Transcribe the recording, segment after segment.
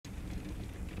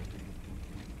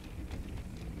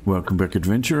Welcome back,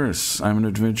 adventurers. I'm an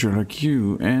adventurer like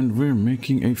you, and we're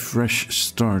making a fresh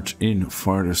start in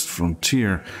Farthest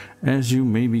Frontier. As you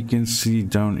maybe can see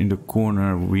down in the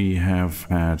corner, we have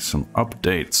had some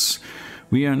updates.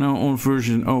 We are now on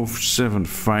version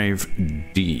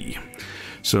 0.75D.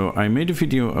 So I made a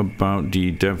video about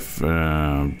the dev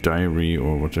diary,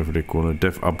 or whatever they call it,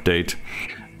 dev update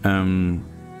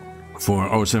for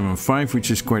 0.75, which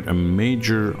is quite a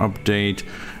major update.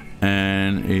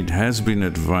 And it has been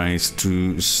advised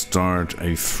to start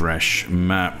a fresh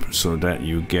map so that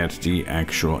you get the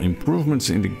actual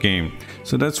improvements in the game.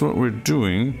 So that's what we're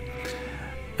doing.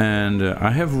 And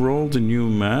I have rolled a new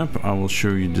map. I will show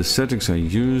you the settings I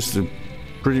used.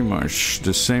 Pretty much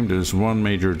the same. There's one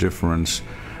major difference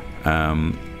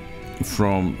from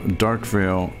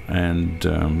Darkvale, and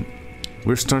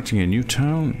we're starting a new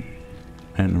town,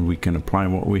 and we can apply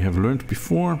what we have learned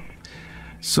before.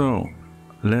 So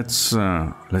let's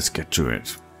get to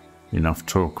it. Enough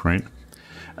talk, right?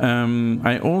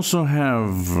 I also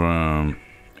have a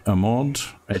mod,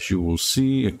 as you will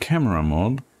see, a camera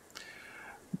mod,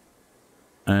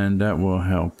 and that will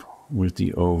help with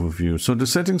the overview. So the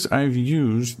settings I've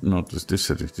used, not this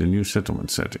settings, the new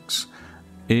settlement settings,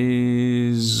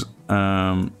 is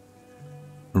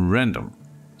random.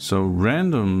 So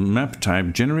random map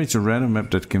type generates a random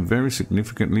map that can vary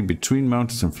significantly between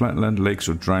mountains and flatland, lakes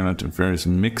or dryland, and various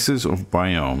mixes of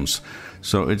biomes.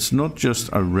 So it's not just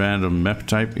a random map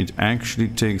type, it actually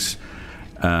takes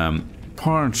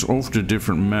parts of the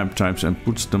different map types and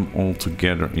puts them all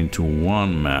together into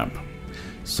one map.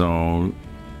 So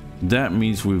that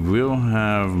means we will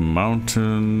have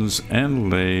mountains and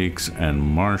lakes and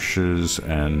marshes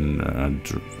and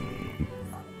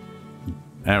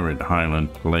arid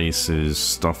highland places,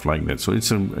 stuff like that. So it's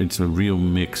a real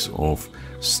mix of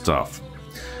stuff,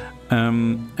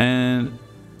 and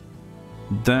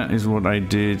that is what I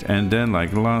did. And then,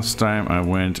 like last time, I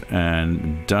went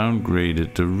and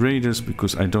downgraded the raiders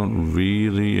because I don't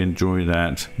really enjoy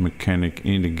that mechanic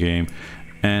in the game,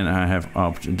 and I have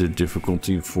upped the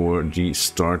difficulty for the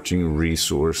starting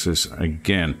resources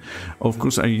again. Of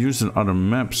course, I used another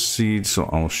map seed, so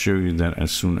I'll show you that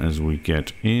as soon as we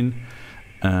get in.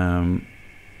 And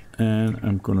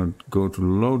I'm gonna go to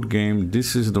load game.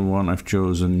 This is the one I've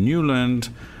chosen, Newland.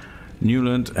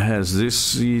 Newland has this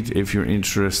seed if you're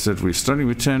interested. We're starting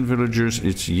with 10 villagers.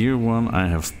 It's year 1. I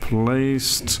have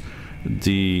placed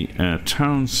the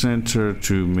town center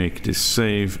to make this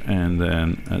save, and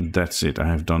then that's it. I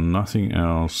have done nothing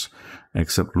else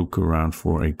except look around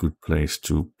for a good place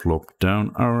to plop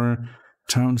down our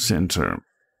town center.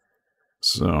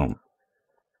 So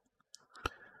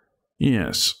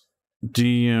yes,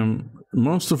 the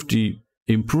most of the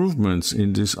improvements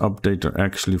in this update are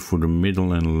actually for the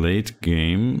middle and late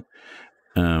game.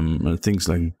 Things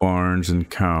like barns and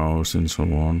cows and so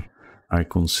on. I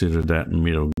consider that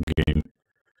middle game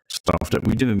stuff that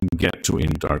we didn't get to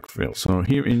in Darkvale. So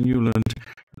here in Newland,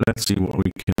 let's see what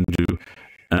we can do.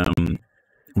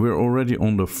 We're already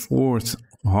on the 4th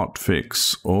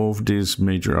hotfix of this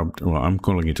major update. Well, I'm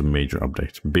calling it a major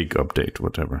update, big update,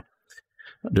 whatever.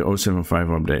 The 0.75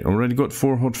 update. Already got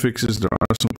 4 hotfixes. There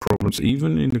are some problems.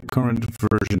 Even in the current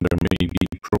version, there may be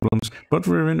problems, but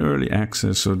we're in early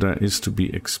access, so that is to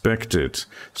be expected.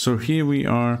 So here we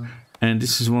are, and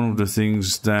this is one of the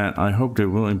things that I hope they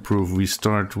will improve. We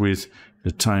start with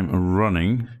the time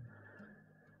running.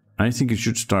 I think it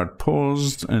should start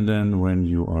paused, and then when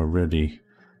you are ready,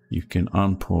 you can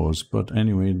unpause. But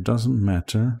anyway, it doesn't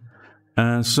matter.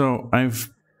 So I've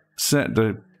set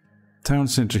the town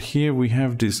center here. We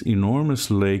have this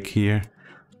enormous lake here.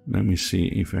 Let me see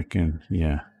if I can,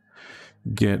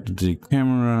 get the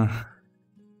camera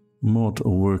mod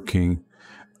working.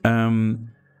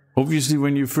 Obviously,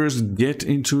 when you first get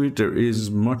into it, there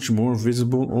is much more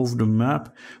visible of the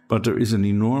map, but there is an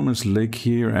enormous lake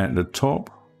here at the top,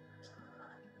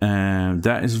 and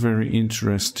that is very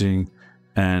interesting.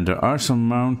 And there are some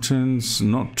mountains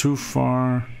not too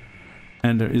far,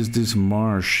 and there is this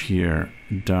marsh here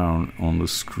down on the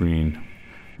screen,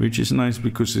 which is nice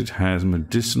because it has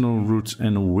medicinal roots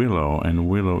and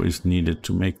willow is needed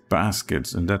to make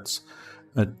baskets, and that's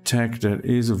a tech that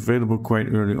is available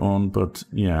quite early on. But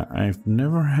yeah, I've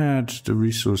never had the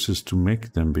resources to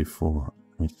make them before,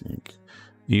 I think,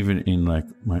 even in like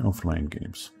my offline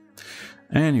games.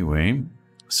 Anyway,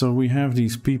 so we have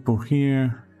these people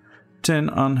here, 10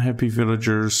 unhappy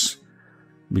villagers,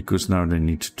 because now they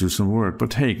need to do some work.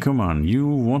 But hey, come on, you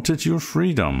wanted your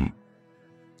freedom.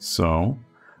 So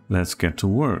let's get to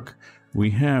work.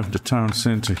 We have the town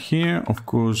center here. Of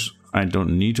course, I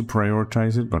don't need to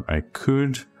prioritize it, but I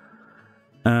could.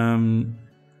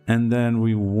 And then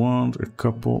we want a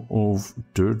couple of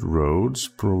dirt roads,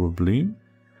 probably.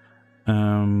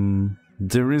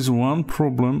 There is one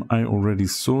problem. I already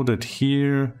saw that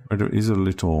here, where there is a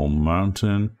little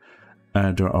mountain,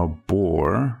 there are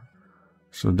boar.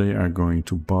 So they are going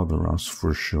to bother us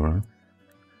for sure.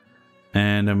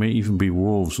 And there may even be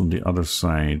wolves on the other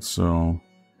side, so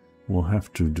we'll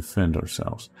have to defend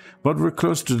ourselves. But we're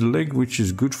close to the lake, which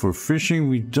is good for fishing.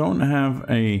 We don't have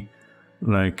a,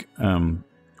 like,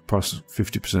 plus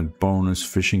 50% bonus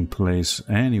fishing place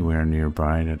anywhere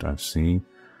nearby that I've seen.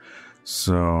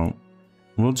 So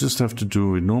we'll just have to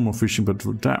do with normal fishing, but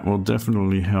that will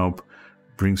definitely help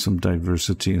bring some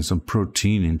diversity and some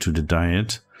protein into the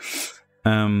diet.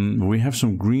 We have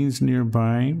some greens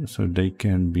nearby, so they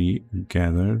can be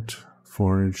gathered,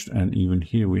 foraged, and even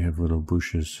here we have little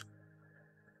bushes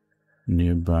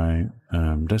nearby.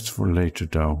 That's for later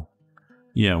though.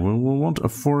 Yeah, we'll want a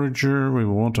forager, we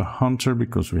will want a hunter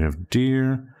because we have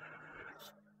deer,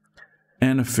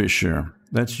 and a fisher.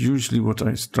 That's usually what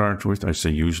I start with. I say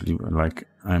usually like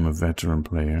I'm a veteran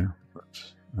player,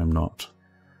 but I'm not.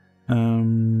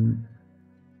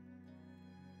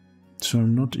 So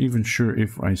I'm not even sure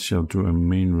if I shall do a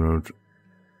main road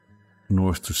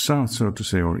north to south, so to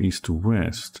say, or east to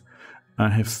west. I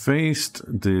have faced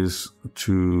this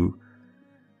to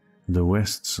the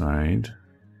west side,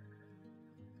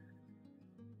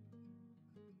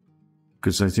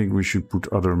 because I think we should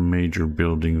put other major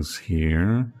buildings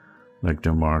here, like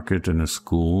the market and a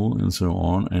school and so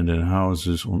on, and then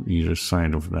houses on either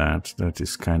side of that. That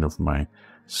is kind of my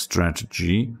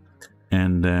strategy.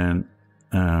 And then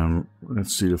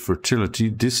let's see the fertility.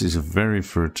 This is a very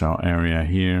fertile area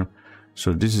here,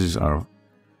 so this is our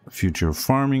future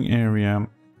farming area.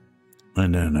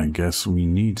 And then I guess we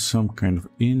need some kind of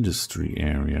industry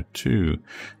area too.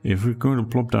 If we're going to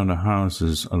plop down the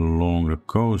houses along the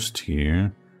coast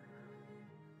here,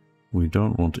 we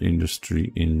don't want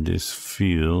industry in this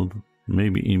field.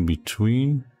 Maybe in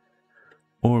between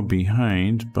or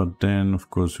behind, but then of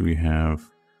course we have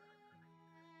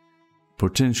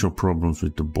potential problems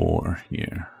with the boar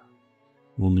here.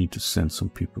 We'll need to send some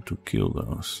people to kill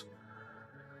those.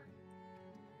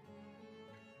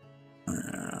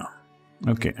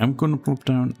 Okay, I'm gonna put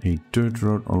down a dirt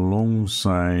road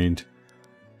alongside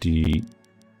the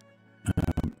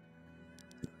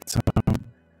town.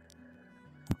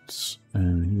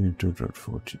 And here, dirt road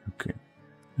 40. Okay,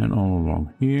 and all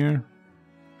along here.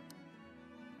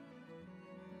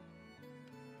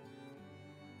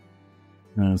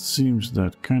 Now it seems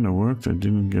that kind of worked. I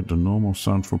didn't get the normal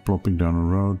sound for plopping down a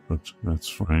road, but that's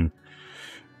fine.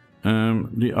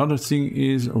 The other thing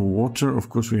is water. Of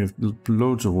course, we have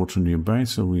loads of water nearby,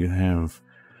 so we have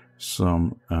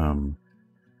some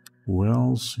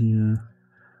wells here.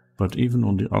 But even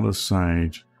on the other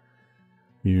side,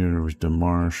 here with the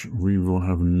marsh, we will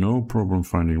have no problem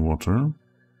finding water.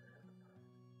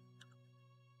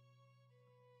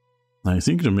 I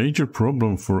think the major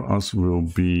problem for us will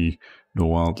be the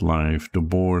wildlife, the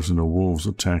boars and the wolves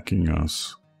attacking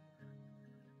us.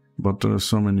 But there are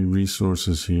so many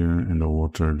resources here in the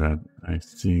water that I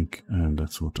think, and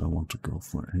that's what I want to go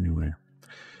for anyway.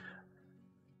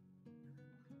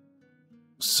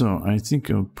 So I think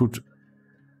I'll put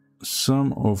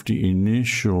some of the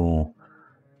initial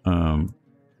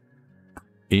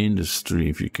industry,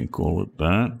 if you can call it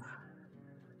that,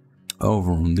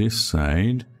 over on this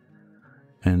side,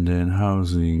 and then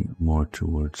housing more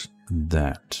towards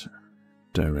that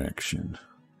direction.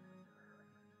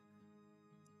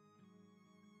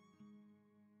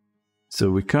 So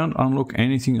we can't unlock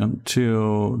anything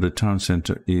until the town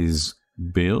center is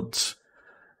built,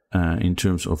 in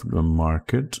terms of the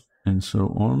market and so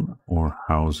on, or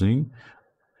housing,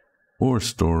 or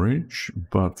storage,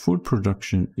 but food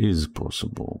production is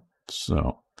possible.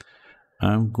 So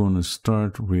I'm going to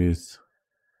start with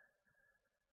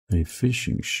a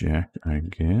fishing shack, I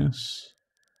guess,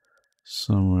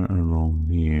 somewhere along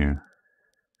here.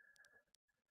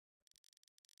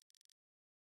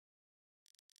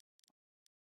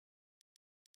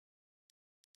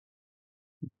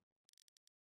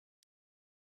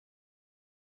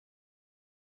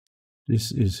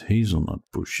 This is hazelnut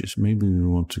bushes. Maybe we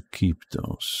want to keep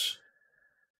those.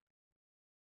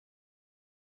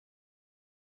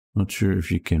 Not sure if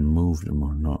you can move them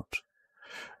or not.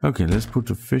 Okay, let's put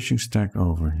the fishing stack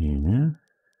over here.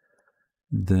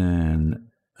 Then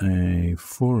a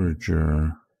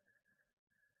forager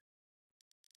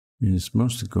is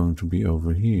mostly going to be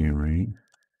over here, right?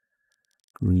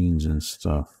 Greens and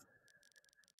stuff.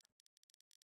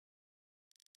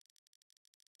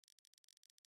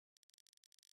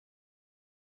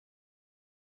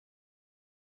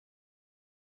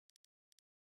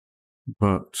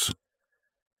 But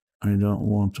I don't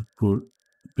want to put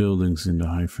buildings in the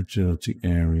high fertility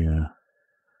area.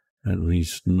 At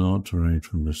least not right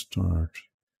from the start.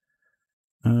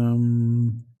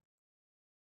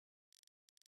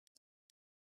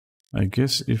 I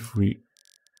guess if we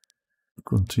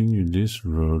continue this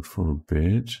road for a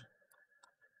bit,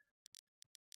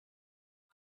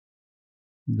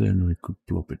 then we could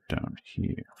plop it down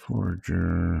here.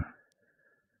 Forager,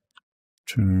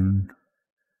 turn.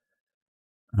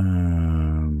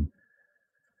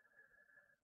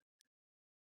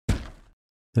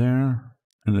 There,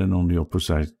 and then on the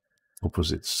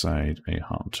opposite side, a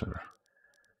hunter.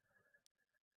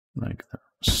 Like that.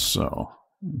 So,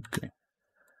 okay.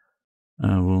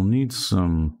 We'll need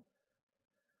some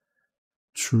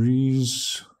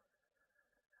trees,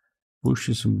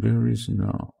 bushes and berries.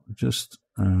 No, just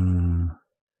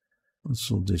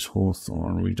what's all this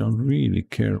hawthorn? We don't really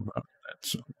care about that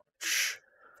so much.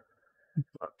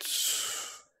 But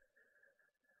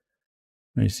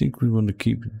I think we want to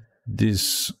keep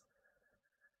this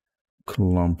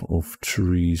clump of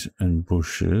trees and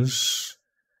bushes.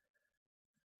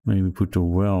 Maybe put a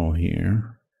well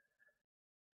here.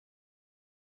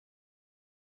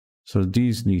 So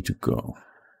these need to go.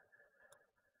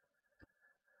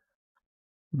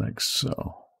 Like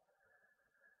so.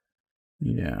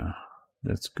 Yeah,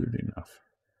 that's good enough.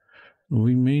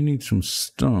 We may need some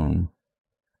stone.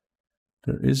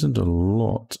 There isn't a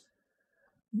lot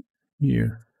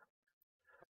here.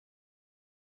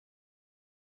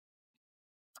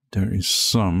 There is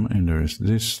some, and there is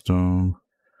this stone.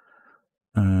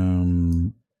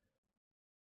 And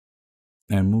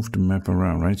move the map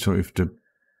around, right? So if the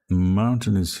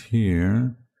mountain is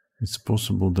here, it's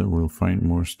possible that we'll find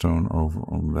more stone over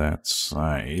on that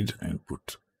side and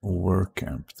put a work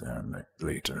camp there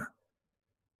later.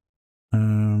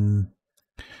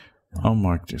 I'll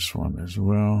mark this one as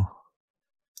well.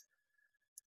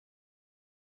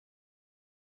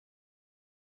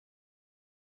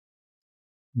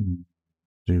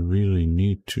 They really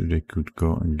need to. They could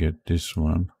go and get this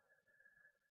one.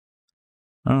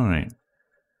 All right.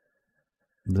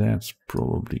 That's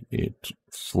probably it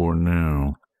for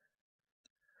now.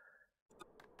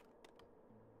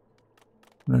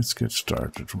 Let's get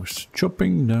started with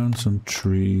chopping down some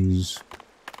trees.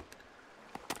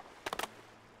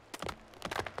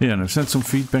 Yeah, and I've sent some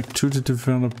feedback to the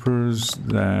developers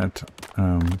that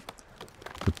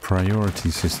the priority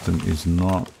system is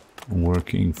not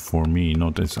working for me,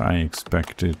 not as I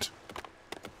expected.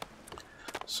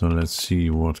 So let's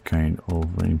see what kind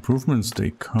of improvements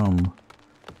they come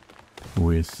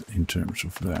with in terms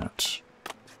of that.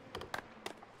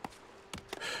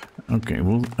 Okay,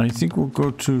 well, I think we'll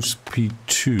go to speed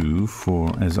 2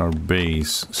 as our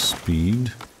base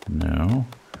speed now.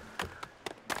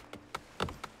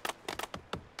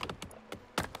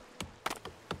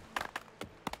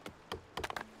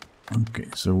 Okay,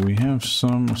 so we have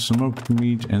some smoked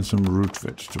meat and some root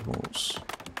vegetables.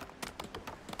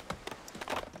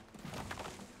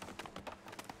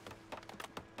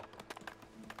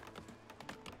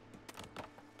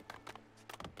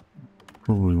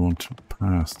 Probably want to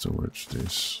pass towards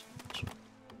this.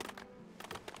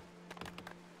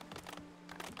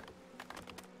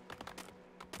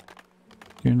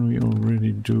 Can we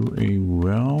already do a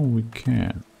well? We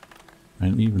can.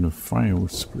 And even a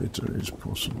firewood splitter is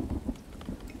possible.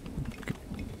 Okay.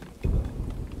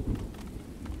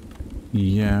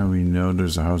 Yeah, we know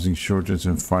there's a housing shortage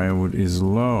and firewood is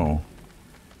low.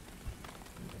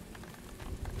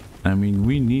 I mean,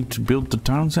 we need to build the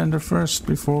town center first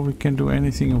before we can do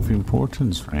anything of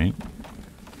importance, right?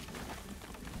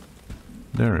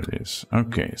 There it is.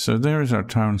 Okay, so there is our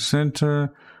town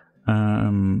center.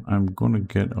 I'm gonna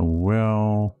get a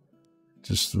well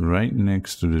just right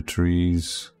next to the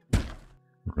trees.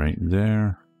 Right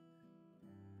there.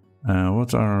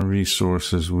 What are our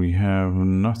resources? We have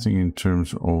nothing in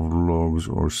terms of logs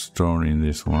or stone in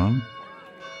this one.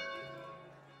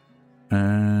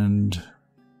 And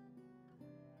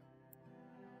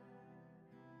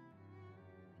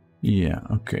yeah,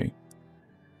 okay.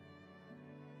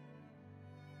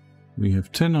 We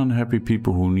have 10 unhappy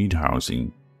people who need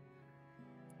housing.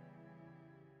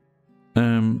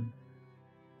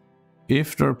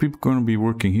 If there are people going to be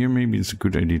working here, maybe it's a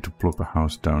good idea to plop a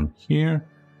house down here.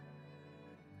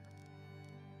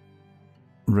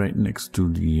 Right next to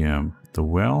the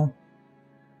well.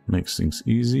 Makes things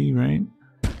easy, right?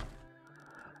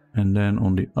 And then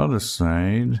on the other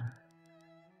side,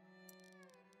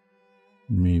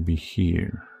 maybe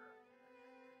here.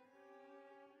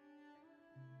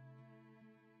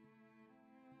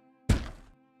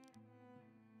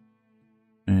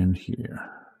 And here.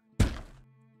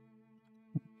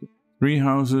 3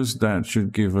 houses, that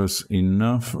should give us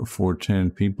enough for 10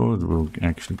 people. It will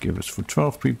actually give us for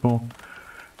 12 people.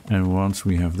 And once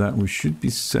we have that, we should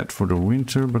be set for the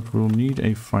winter, but we'll need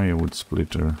a firewood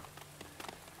splitter.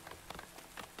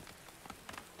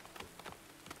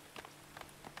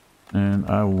 And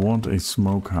I want a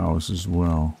smokehouse as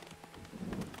well.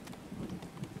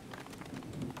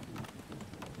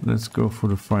 Let's go for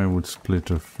the firewood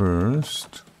splitter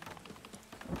first.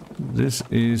 This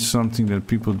is something that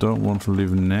people don't want to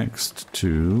live next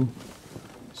to.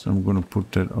 So I'm going to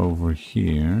put that over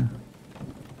here.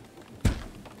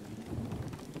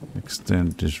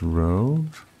 Extend this road.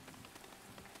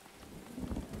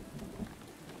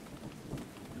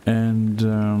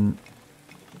 And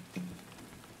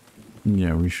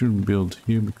yeah, we should build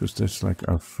here because that's like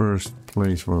our first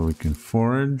place where we can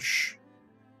forage.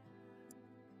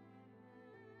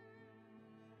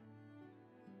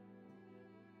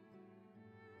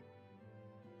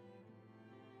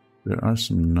 There are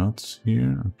some nuts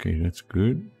here. Okay, that's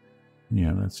good.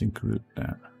 Yeah, let's include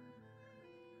that.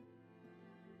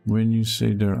 When you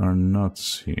say there are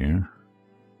nuts here,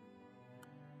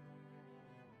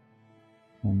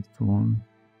 hawthorn.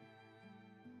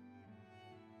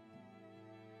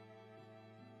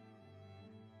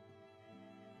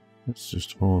 That's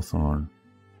just hawthorn.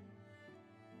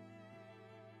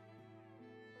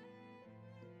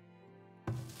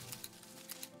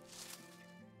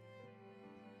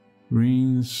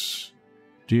 Greens,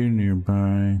 deer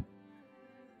nearby.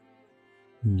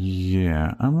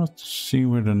 Yeah, I'm not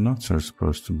seeing where the nuts are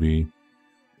supposed to be.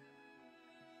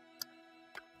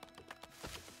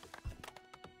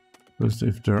 Because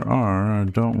if there are, I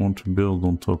don't want to build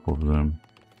on top of them.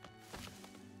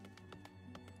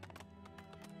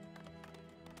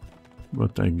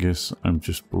 But I guess I'm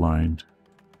just blind.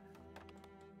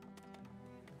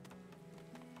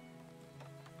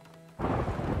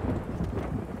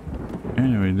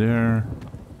 Anyway, there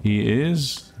he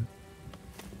is.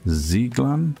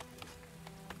 Zieglan.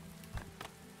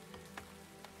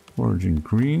 Foraging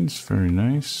greens, very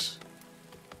nice.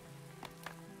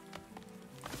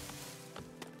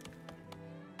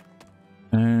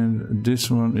 And this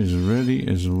one is ready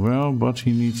as well, but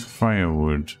he needs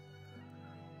firewood.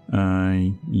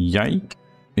 Yike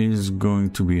is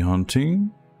going to be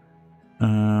hunting.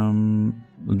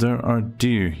 There are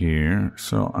deer here,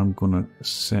 so I'm gonna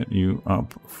set you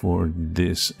up for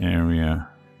this area.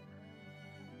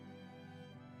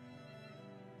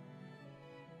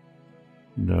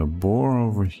 The boar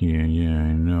over here, yeah,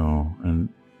 I know, and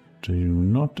they're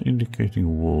not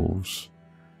indicating wolves.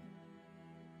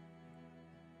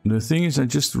 The thing is, I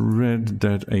just read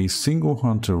that a single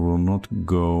hunter will not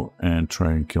go and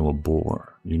try and kill a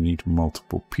boar. You need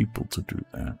multiple people to do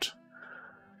that.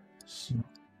 So.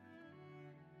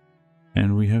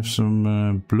 And we have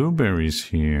some blueberries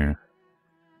here.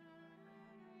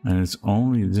 And it's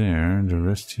only there, the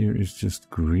rest here is just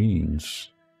greens.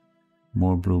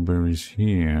 More blueberries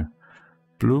here.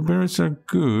 Blueberries are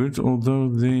good, although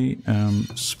they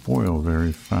spoil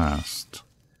very fast.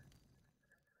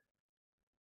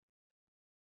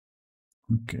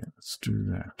 Okay, let's do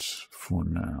that for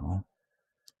now.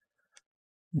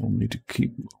 We'll need to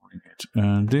keep moving it.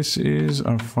 And this is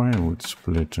our firewood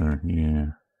splitter,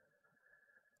 yeah.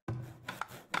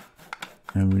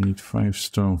 And we need 5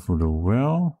 stone for the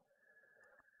well.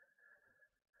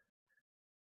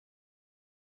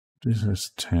 This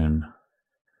has 10.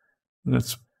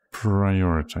 Let's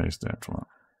prioritize that one.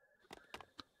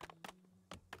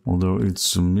 Although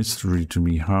it's a mystery to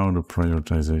me how the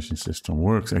prioritization system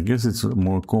works. I guess it's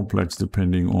more complex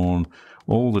depending on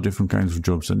all the different kinds of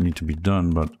jobs that need to be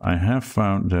done. But I have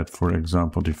found that, for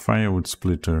example, the firewood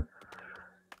splitter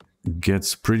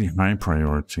gets pretty high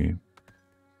priority.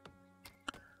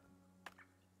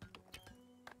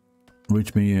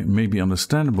 Which may be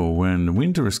understandable when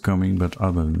winter is coming, but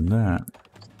other than that...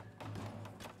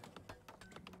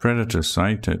 Predator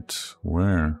sighted.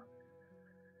 Where?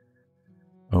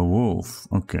 A wolf.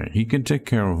 Okay, he can take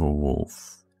care of a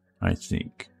wolf, I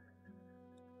think.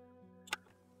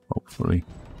 Hopefully.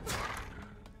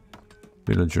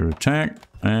 Villager attack.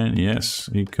 And yes,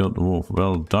 he killed the wolf.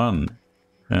 Well done.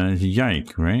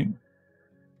 Yike, right?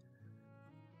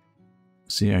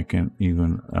 See, I can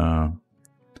even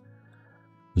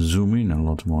zoom in a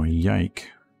lot more. Yike.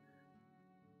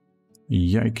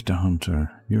 Yike the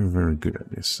hunter. You're very good at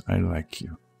this. I like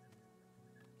you.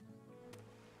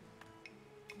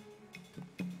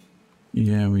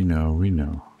 Yeah, we know, we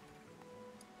know.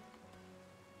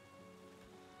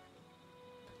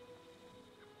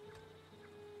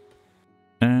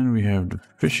 And we have the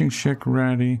fishing shack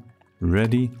ready.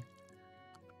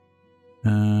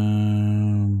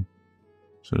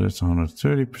 So that's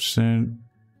 130%,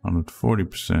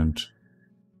 140%.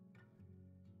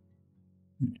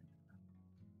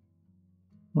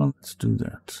 Well, let's do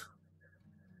that.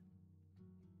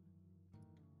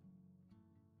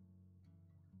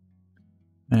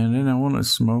 And then I want a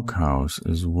smokehouse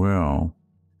as well.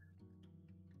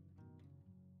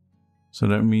 So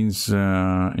that means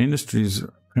industry is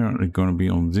apparently going to be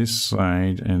on this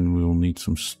side, and we'll need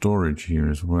some storage here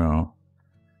as well.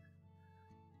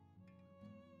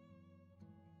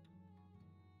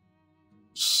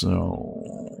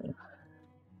 So,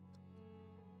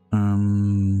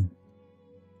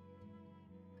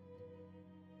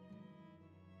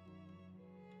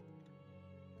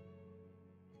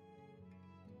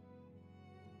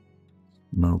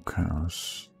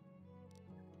 smokehouse.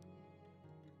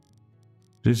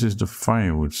 This is the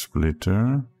firewood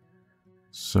splitter.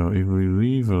 So if we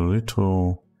leave a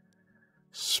little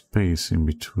space in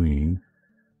between.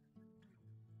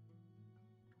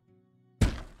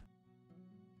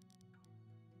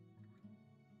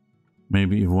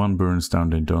 Maybe if one burns down,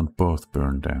 they don't both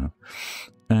burn down.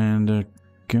 And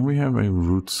can we have a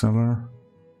root cellar?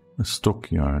 A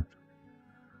stockyard.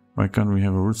 Why can't we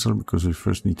have a root cellar? Because we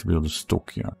first need to build a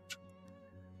stockyard.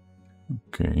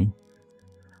 Okay.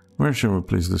 Where shall we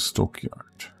place the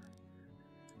stockyard?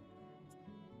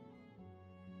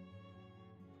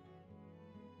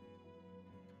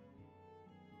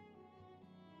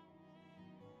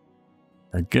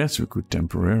 I guess we could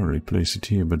temporarily place it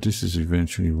here, but this is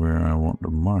eventually where I want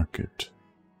the market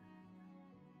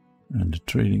and the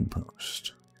trading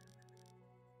post.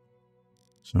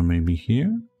 So maybe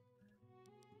here?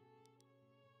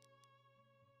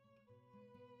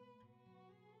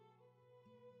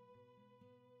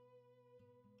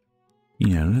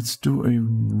 Yeah, let's do a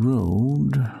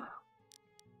road.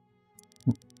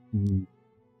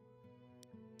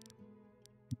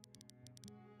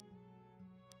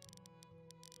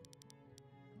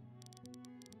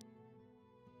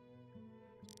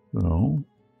 So,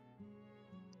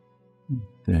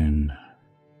 then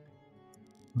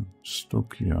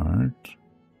stockyard,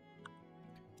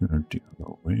 the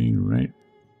other way, right?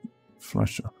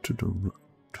 Flush up to the road.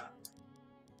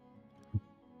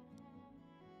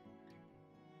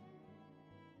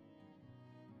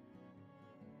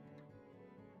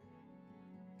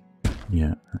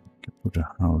 Yeah, I can put a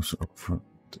house over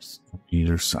this, on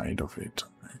either side of it,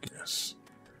 I guess.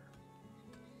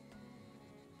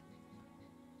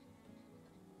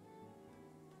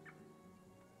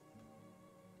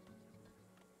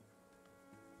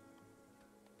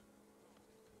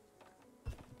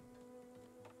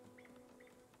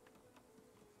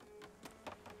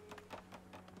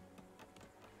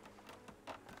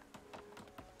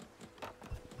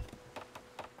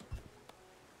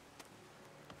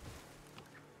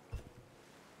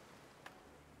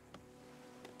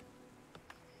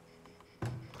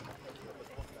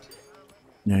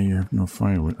 Yeah, you have no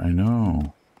firewood. I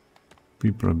know.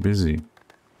 People are busy.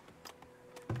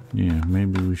 Yeah,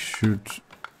 maybe we should...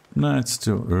 No, it's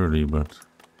still early, but...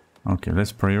 Okay,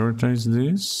 let's prioritize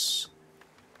this.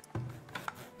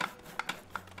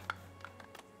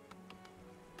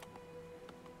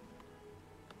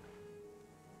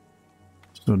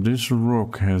 So this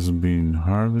rock has been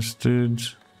harvested.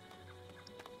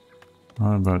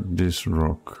 How about this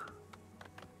rock?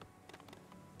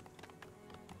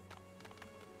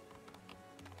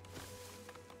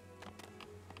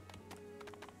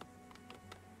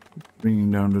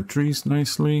 Bringing down the trees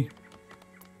nicely.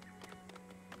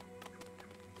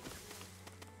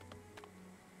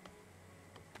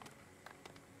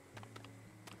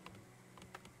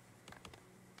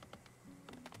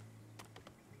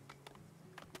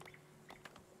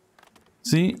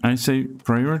 See, I say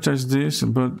prioritize this,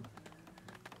 but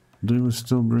they will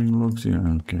still bring logs. Yeah,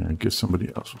 okay, I guess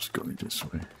somebody else was going this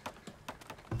way.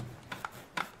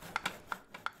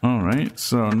 Alright,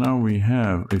 so now we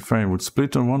have a firewood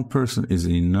splitter. One person is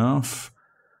enough.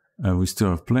 We still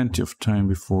have plenty of time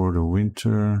before the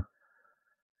winter.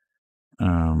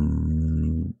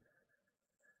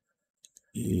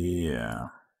 Yeah.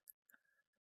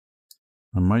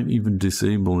 I might even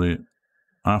disable it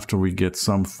after we get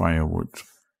some firewood.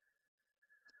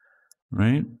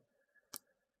 Right?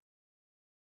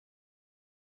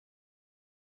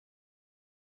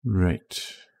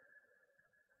 Right.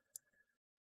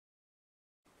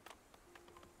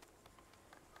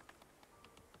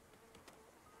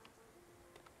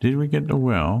 Did we get the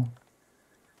well?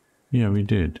 Yeah, we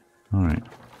did. Alright.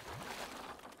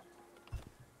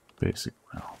 Basic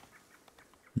well.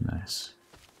 Nice.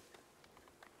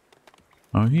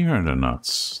 Oh, here are the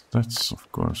nuts. That's,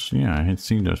 of course, yeah, I had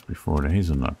seen those before, the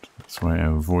hazelnut. That's why I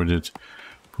avoided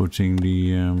putting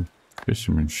the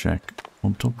fisherman shack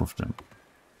on top of them.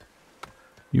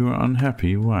 You are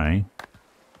unhappy, why?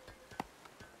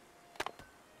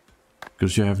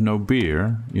 Because you have no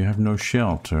beer, you have no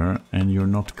shelter, and you're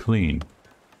not clean.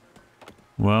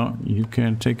 Well, you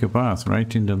can take a bath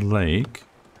right in the lake.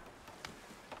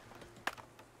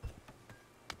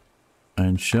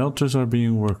 And shelters are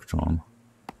being worked on.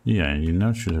 Yeah, you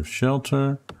now should have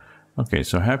shelter. Okay,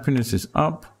 so happiness is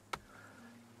up.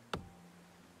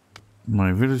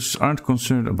 My villagers aren't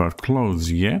concerned about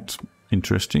clothes yet.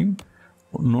 Interesting.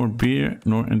 Nor beer,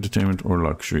 nor entertainment or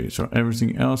luxury. So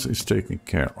everything else is taken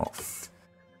care of.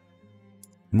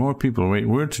 More people await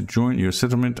word to join your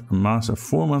settlement. Amass a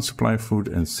 4-month supply of food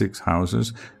and 6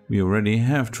 houses. We already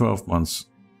have 12 months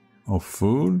of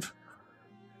food.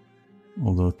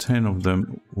 Although 10 of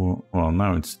them will, well,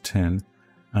 now it's 10.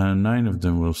 And 9 of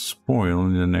them will spoil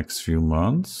in the next few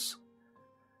months.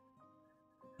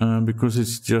 Because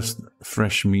it's just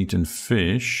fresh meat and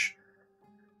fish.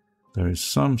 There is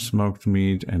some smoked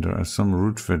meat and there are some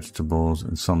root vegetables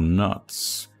and some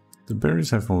nuts. The berries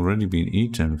have already been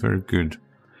eaten. Very good.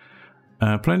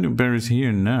 Plenty of berries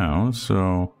here now,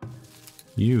 so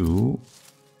you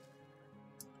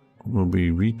will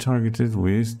be retargeted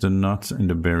with the nuts and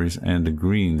the berries and the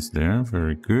greens there.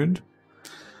 Very good.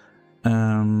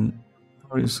 How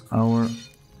is our...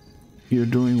 You're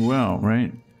doing well,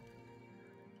 right?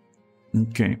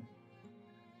 Okay.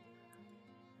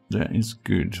 That is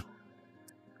good.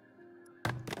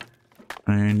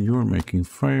 And you're making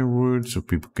firewood, so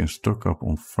people can stock up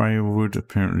on firewood.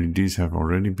 Apparently these have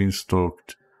already been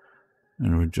stocked.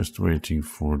 And we're just waiting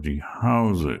for the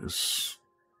houses.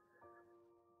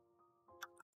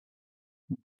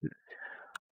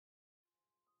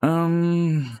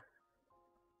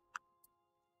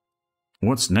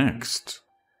 What's next?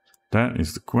 That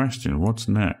is the question. What's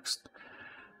next?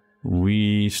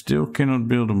 We still cannot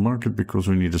build a market because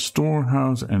we need a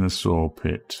storehouse and a saw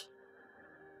pit.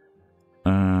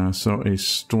 So a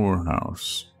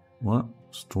storehouse. What?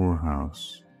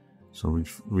 Storehouse. So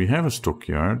we have a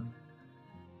stockyard.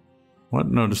 What?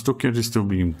 No, the stockyard is still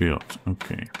being built.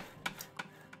 Okay.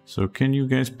 So can you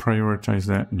guys prioritize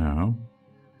that now?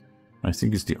 I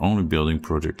think it's the only building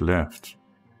project left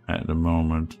at the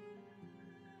moment.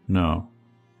 No.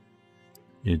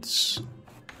 It's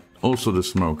also the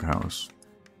smokehouse.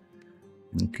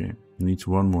 Okay. Needs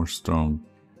 1 more stone.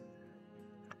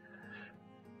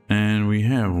 And we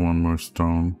have 1 more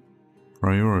stone.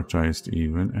 Prioritized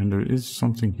even. And there is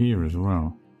something here as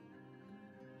well.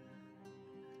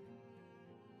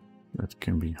 That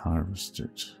can be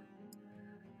harvested.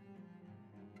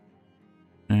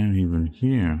 And even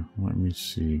here. Let me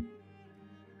see.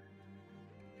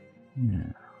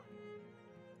 Yeah.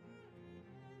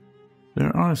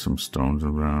 There are some stones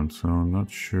around, so I'm not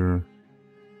sure.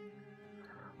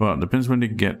 Well, it depends when they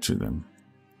get to them,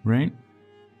 right?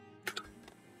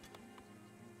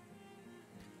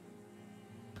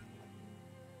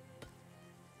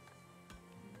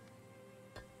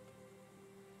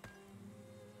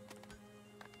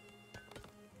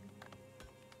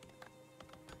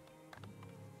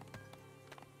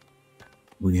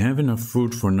 We have enough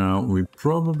food for now. We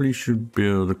probably should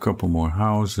build a couple more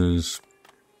houses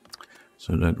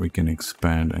so that we can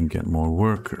expand and get more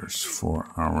workers for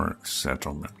our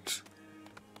settlement.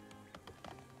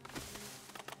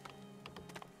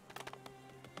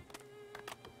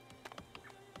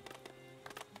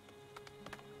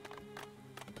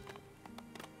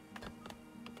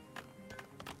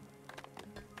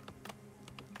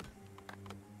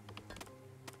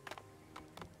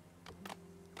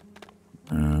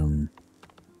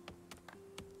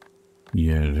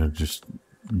 Yeah, they're just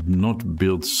not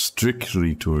built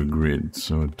strictly to a grid,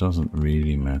 so it doesn't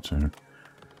really matter.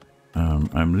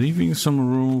 I'm leaving some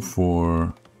room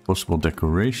for possible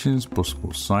decorations,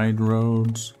 possible side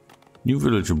roads. New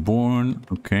villager born,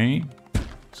 okay.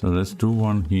 So let's do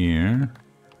one here.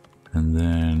 And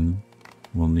then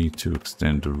we'll need to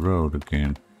extend the road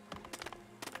again.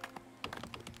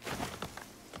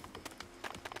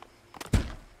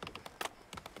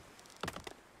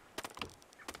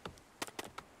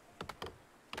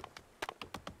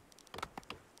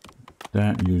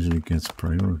 That usually gets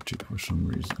priority for some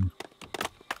reason.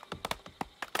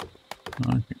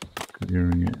 Okay,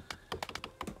 clearing it.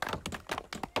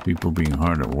 People being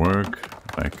hard at work,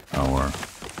 like our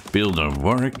builder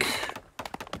work.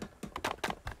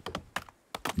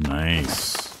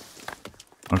 Nice.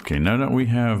 Okay, now that we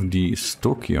have the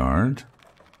stockyard,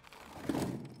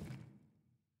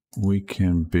 we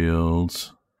can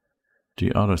build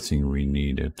the other thing we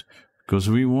needed. Because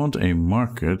we want a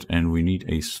market and we need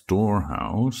a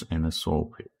storehouse and a saw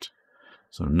pit.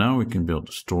 So now we can build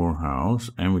a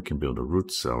storehouse and we can build a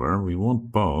root cellar. We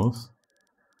want both.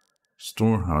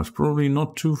 Storehouse, probably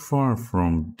not too far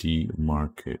from the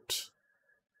market.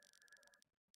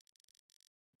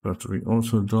 But we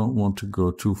also don't want to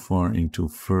go too far into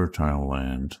fertile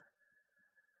land.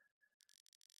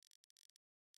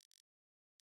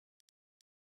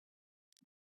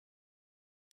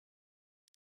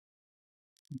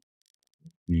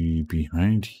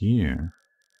 Behind here.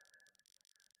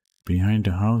 Behind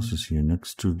the houses here,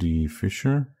 next to the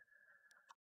fisher.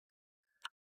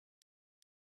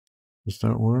 Does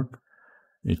that work?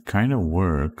 It kind of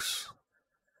works.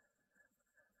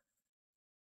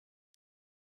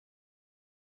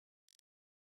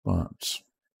 But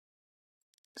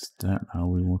is that how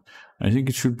we want? I think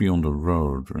it should be on the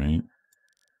road, right?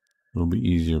 It'll be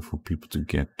easier for people to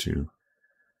get to.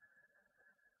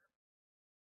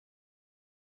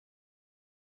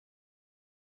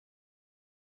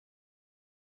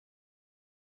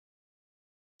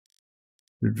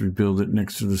 Should we build it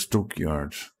next to the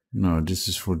stockyard? No, this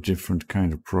is for different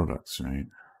kind of products, right?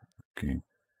 Okay.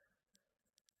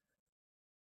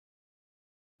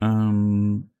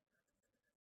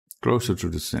 Closer to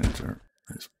the center.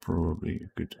 That's probably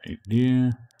a good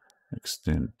idea.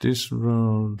 Extend this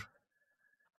road.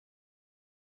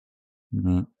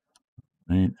 No,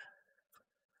 right.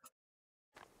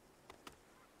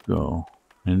 Go.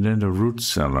 And then the root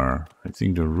cellar. I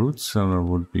think the root cellar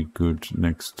would be good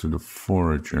next to the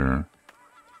forager.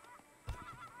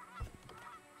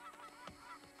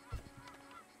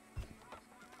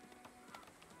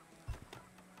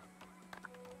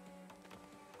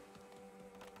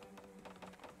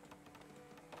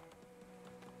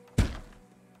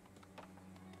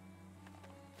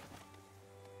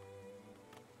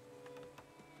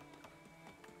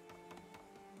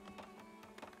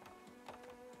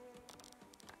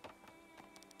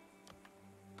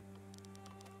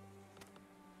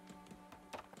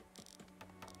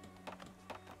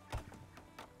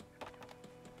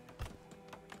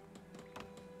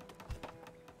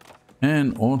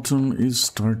 And autumn is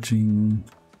starting.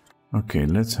 Okay,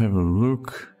 let's have a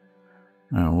look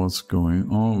at what's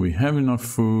going on. We have enough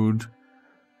food,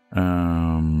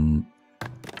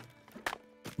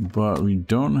 but we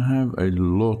don't have a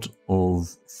lot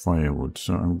of firewood.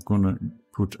 So I'm gonna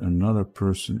put another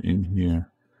person in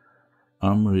here,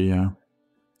 Amria,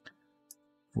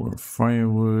 for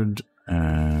firewood,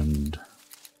 and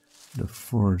the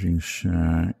foraging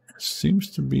shack seems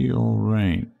to be all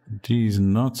right. These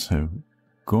nuts have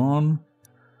gone.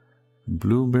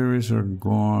 Blueberries are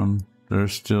gone.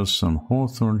 There's still some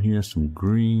hawthorn here, some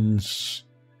greens.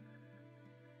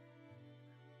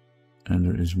 And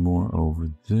there is more over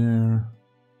there.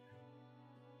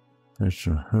 There's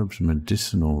some herbs,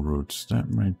 medicinal roots.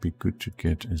 That might be good to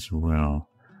get as well.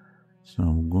 So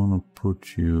I'm gonna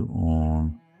put you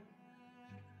on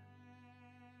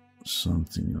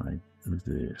something like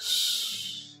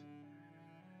this.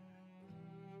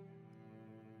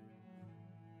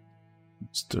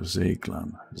 Mr.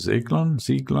 Zeglan.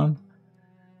 Zeglan?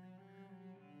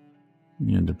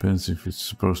 Yeah, depends if it's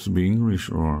supposed to be English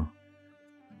or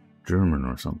German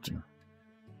or something.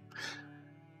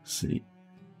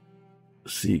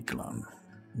 Zeglan.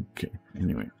 Okay,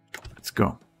 anyway, let's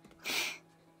go.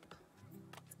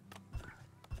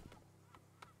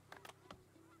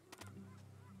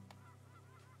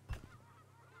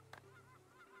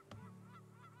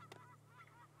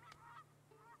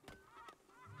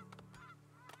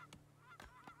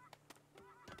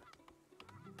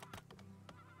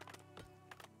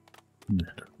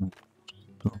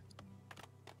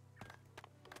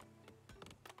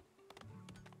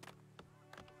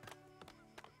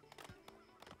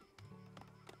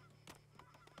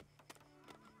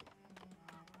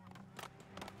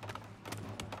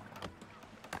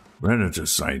 Predator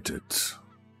sighted.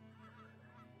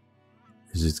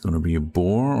 Is it going to be a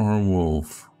boar or a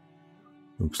wolf?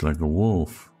 Looks like a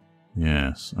wolf.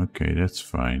 Yes, okay, that's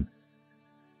fine.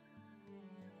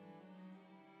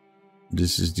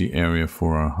 This is the area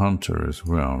for our hunter as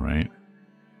well, right?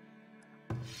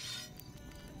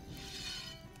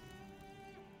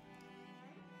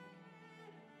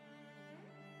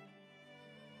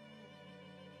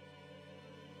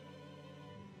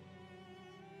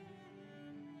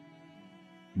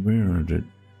 Where are the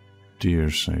deer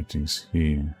sightings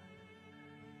here?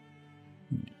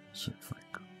 So if I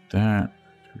got that,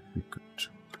 it would be good.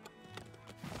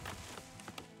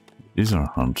 Is our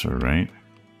hunter, right?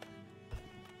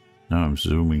 Now I'm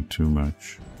zooming too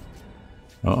much.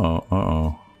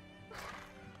 Uh-oh.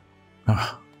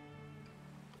 Ah.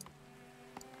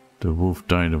 The wolf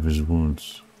died of his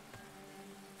wounds.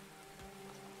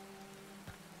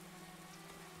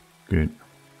 Good.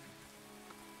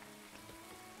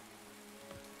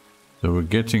 So we're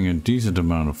getting a decent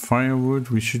amount of firewood.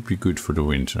 We should be good for the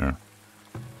winter.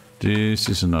 This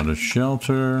is another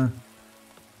shelter.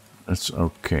 That's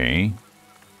okay.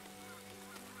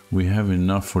 We have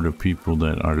enough for the people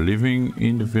that are living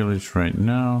in the village right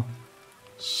now.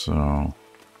 So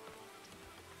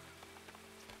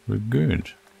we're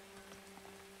good.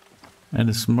 And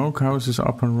the smokehouse is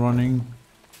up and running.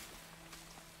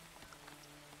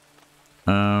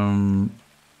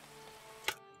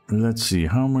 Let's see,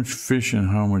 how much fish and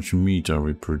how much meat are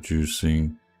we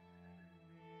producing?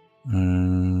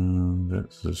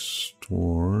 That's the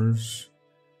stores.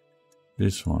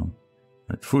 This one.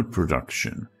 Right, food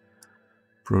production.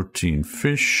 Protein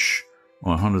fish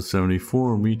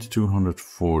 174, meat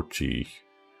 240.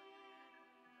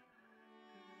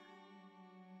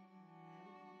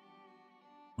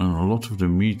 And a lot of the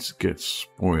meat gets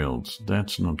spoiled.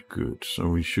 That's not good. So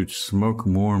we should smoke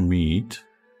more meat.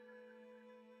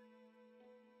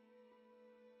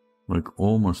 Like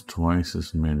almost twice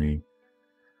as many.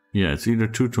 Yeah, it's either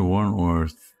 2 to 1 or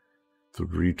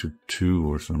 3 to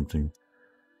 2 or something.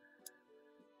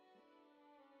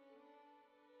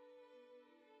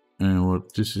 And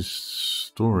what, this is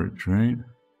storage, right?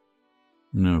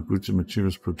 No, goods and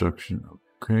materials production,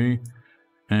 okay.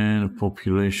 And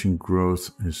population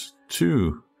growth is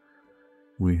 2.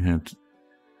 We had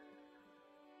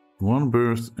 1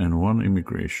 birth and 1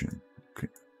 immigration. Okay.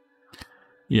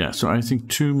 Yeah, so I think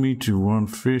 2 meat to 1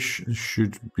 fish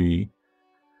should be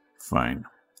fine.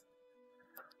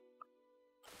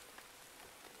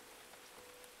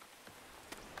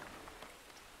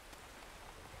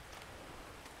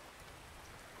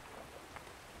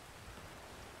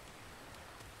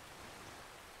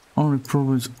 Only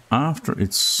problem is after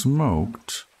it's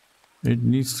smoked, it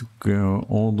needs to go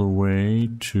all the way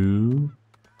to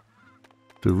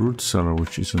the root cellar,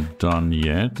 which isn't done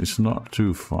yet. It's not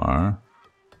too far.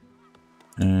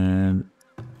 And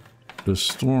the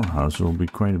storehouse will be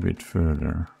quite a bit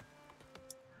further.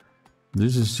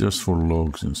 This is just for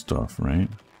logs and stuff, right?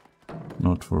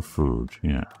 Not for food,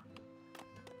 yeah.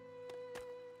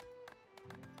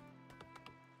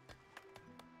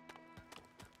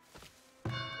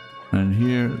 And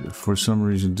here, for some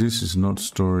reason, this is not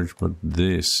storage, but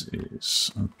this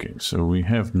is. Okay, so we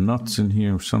have nuts in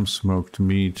here, some smoked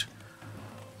meat.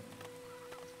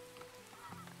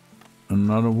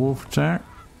 Another wolf attack.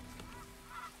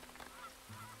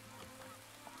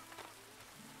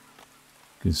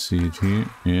 You can see it here.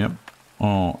 Yep.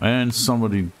 Oh, and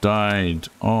somebody died.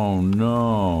 Oh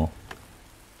no.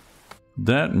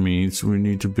 That means we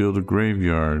need to build a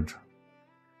graveyard.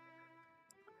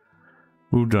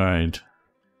 Who died?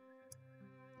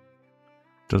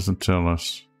 Doesn't tell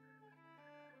us.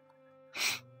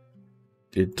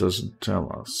 It doesn't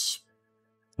tell us.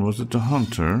 Was it the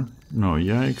hunter? No,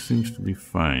 Yike seems to be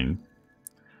fine.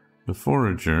 The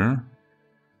forager?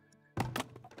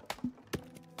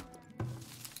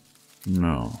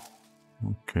 No.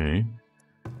 Okay.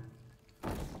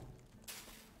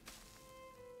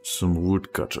 Some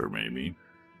woodcutter, maybe.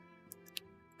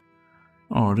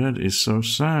 Oh, that is so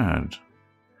sad.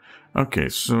 Okay,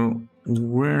 so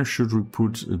where should we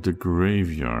put the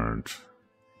graveyard?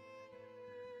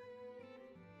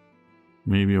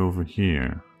 Maybe over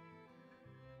here.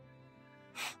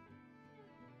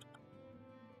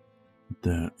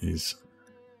 That is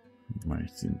my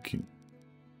thinking.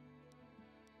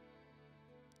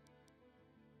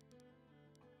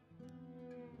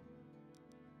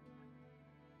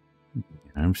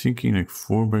 I'm thinking like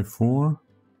 4 by 4.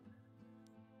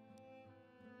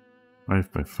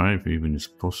 5 by 5 even is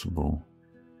possible.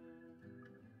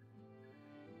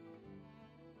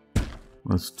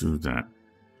 Let's do that.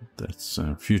 That's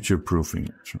future-proofing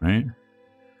it, right?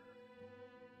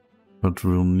 But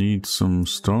we'll need some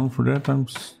stone for that, I'm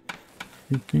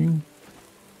thinking.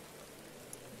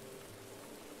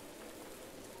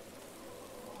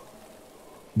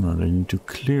 No, they need to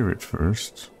clear it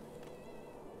first.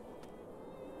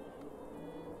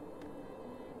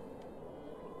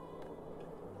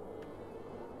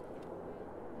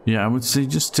 Yeah, I would say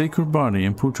just take her body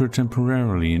and put her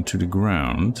temporarily into the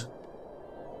ground.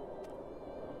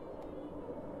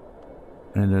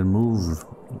 And then move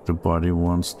the body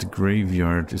once the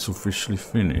graveyard is officially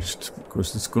finished.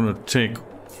 Because it's gonna take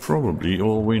probably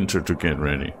all winter to get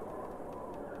ready.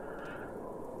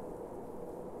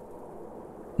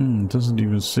 Doesn't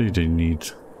even say they need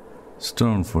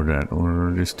stone for that, or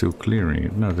are they still clearing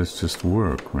it? No, that's just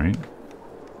work, right?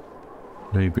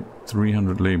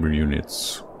 300 labor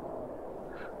units.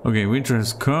 Okay, winter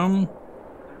has come.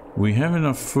 We have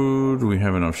enough food, we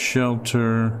have enough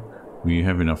shelter. We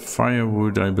have enough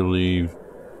firewood, I believe,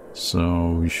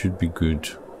 so we should be good.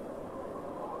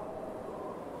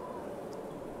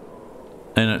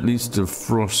 And at least the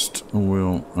frost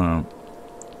will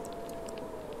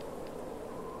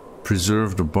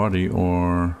preserve the body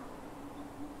or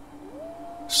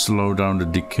slow down the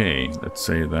decay, let's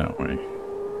say it that way.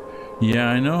 Yeah,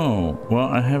 I know. Well,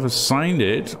 I have assigned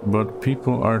it, but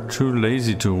people are too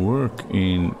lazy to work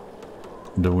in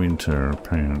the winter,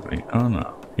 apparently. Oh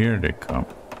no, here they come.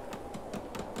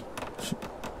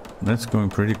 That's going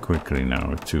pretty quickly now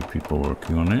with 2 people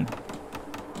working on it.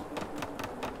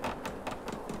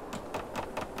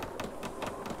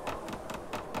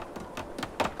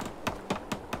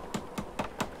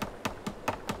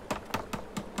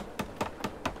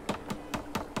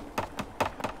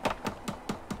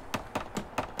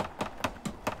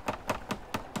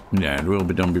 Yeah, it will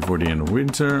be done before the end of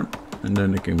winter, and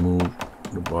then they can move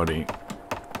the body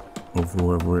of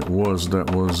whoever it was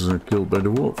that was killed by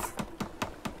the wolf.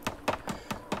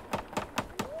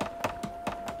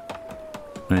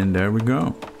 And there we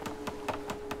go.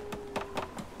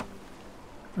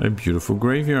 A beautiful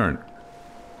graveyard.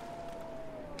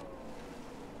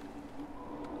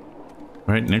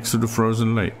 Right next to the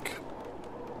frozen lake.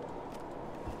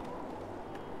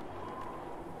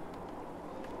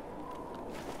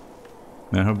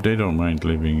 I hope they don't mind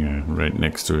living right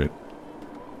next to it.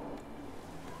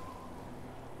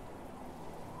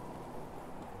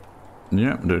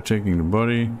 Yeah, they're taking the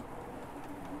body.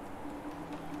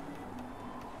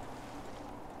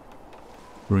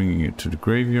 Bringing it to the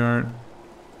graveyard.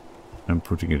 And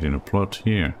putting it in a plot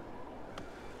here.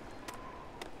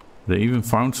 They even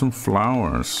found some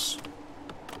flowers.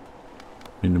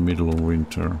 In the middle of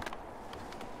winter.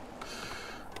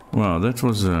 Well, that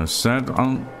was sad.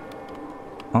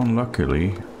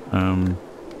 Unluckily,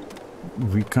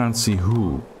 we can't see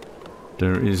who.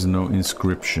 There is no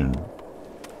inscription.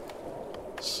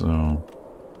 So...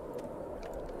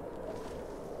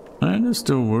 And they're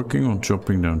still working on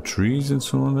chopping down trees and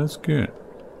so on. That's good.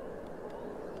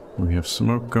 We have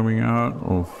smoke coming out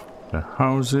of the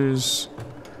houses.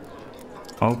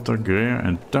 Altagrair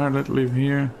and Darlet live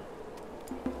here.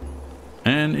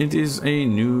 And it is a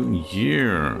new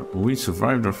year. We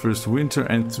survived our first winter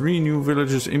and 3 new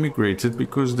villagers immigrated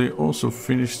because they also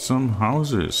finished some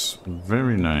houses.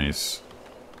 Very nice.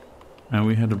 And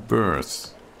we had a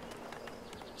birth.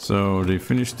 So they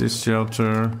finished this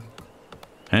shelter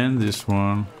and this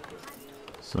one.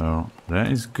 So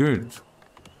that is good.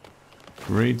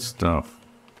 Great stuff.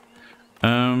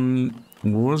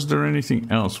 Was there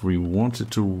anything else we wanted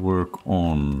to work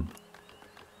on?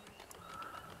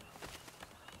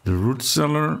 The root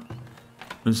cellar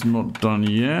is not done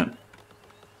yet.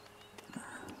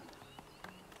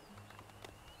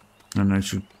 And I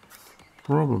should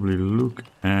probably look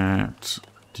at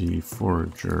the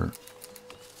forager.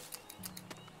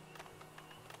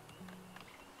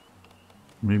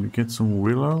 Maybe get some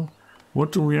willow?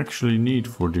 What do we actually need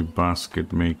for the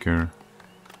basket maker?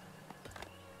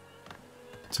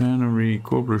 Tannery,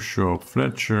 cobbler shop,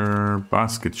 Fletcher,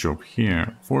 basket shop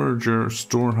here, forager,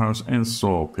 storehouse and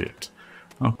saw pit.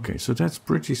 Okay, so that's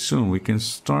pretty soon. We can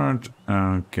start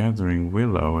gathering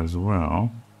willow as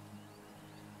well.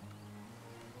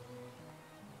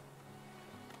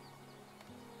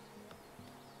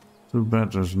 Too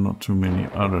bad there's not too many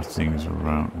other things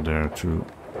around there to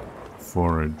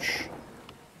forage.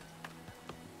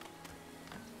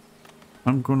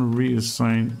 I'm gonna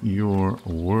reassign your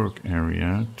work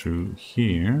area to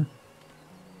here.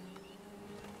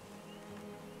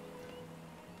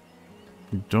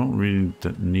 You don't really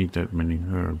need that many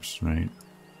herbs, right?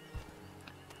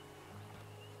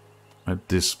 At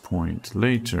this point.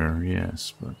 Later,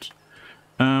 yes, but...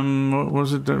 what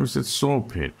was it? That was that saw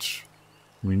pit.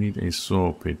 We need a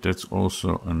saw pit. That's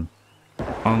also an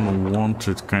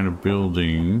unwanted kind of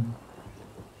building.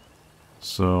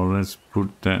 So let's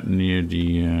put that near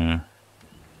the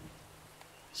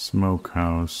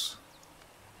smokehouse.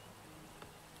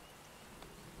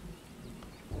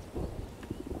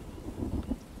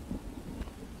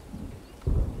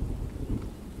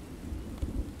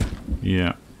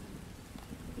 Yeah.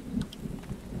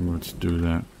 Let's do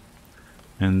that.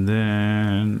 And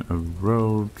then a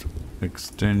road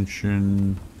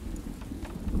extension.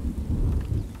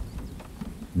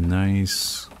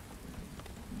 Nice.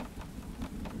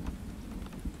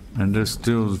 And they're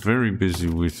still very busy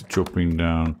with chopping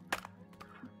down.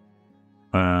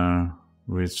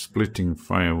 With splitting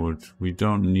firewood. We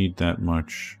don't need that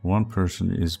much. One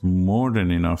person is more than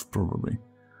enough, probably.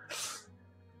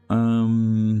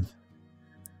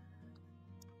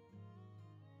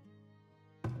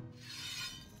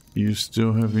 You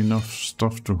still have enough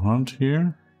stuff to hunt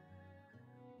here?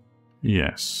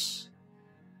 Yes.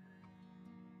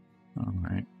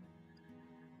 Alright.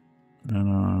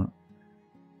 And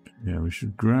yeah, we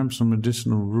should grab some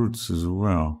additional roots as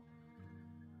well.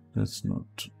 That's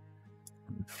not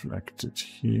reflected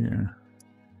here.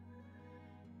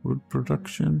 Wood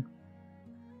production.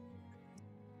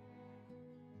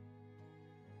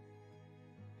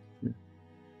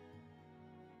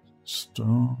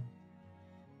 Stone.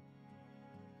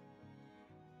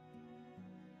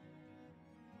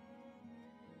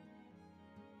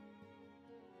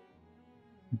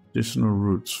 Additional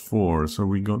roots 4, so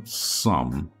we got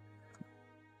some.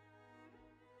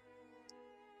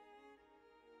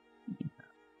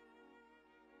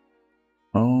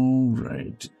 All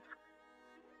right.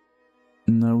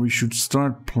 Now we should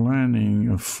start planning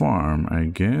a farm, I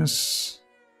guess.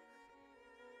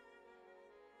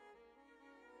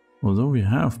 Although we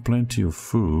have plenty of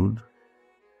food.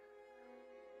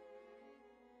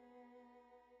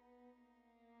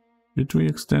 Did we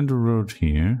extend the road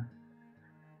here?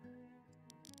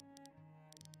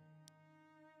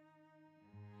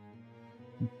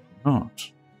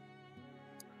 Not.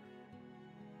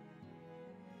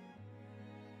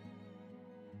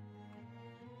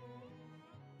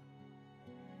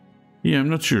 Yeah, I'm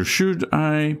not sure. Should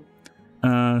I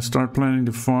start planning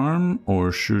the farm,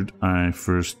 or should I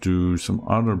first do some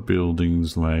other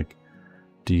buildings like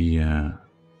the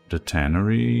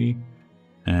tannery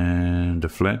and the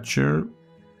Fletcher,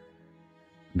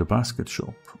 the basket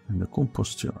shop, and the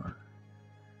compost yard?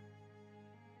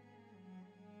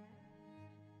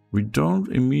 We don't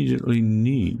immediately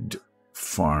need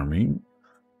farming,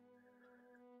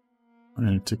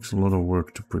 and it takes a lot of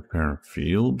work to prepare a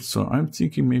field, so I'm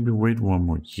thinking maybe wait 1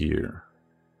 more year.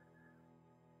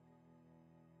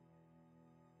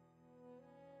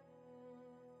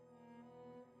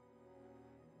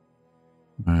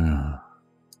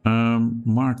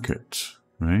 Market,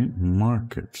 right?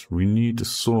 Market. We need a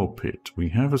saw pit. We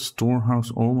have a storehouse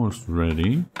almost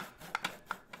ready.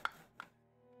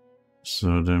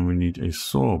 So then we need a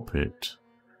saw pit.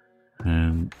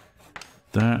 And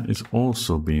that is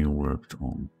also being worked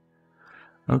on.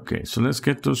 Okay, so let's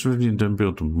get those ready and then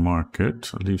build a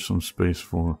market. I'll leave some space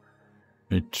for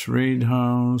a trade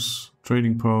house,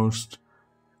 trading post,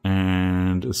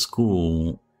 and a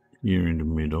school here in the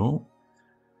middle.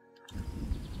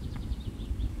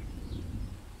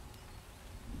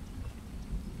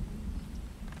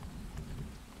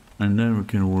 And then we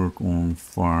can work on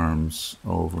farms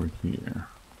over here.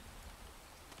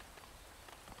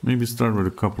 Maybe start with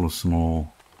a couple of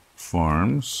small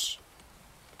farms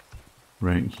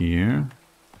right here.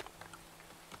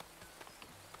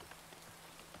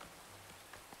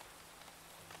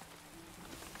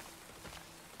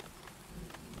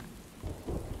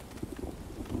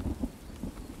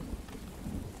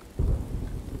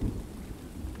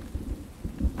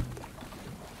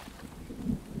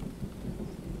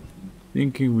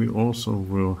 Thinking we also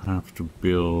will have to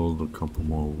build a couple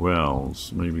more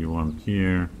wells, maybe one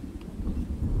here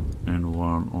and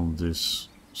one on this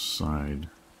side.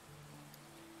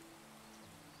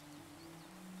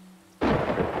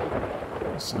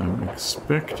 So I'm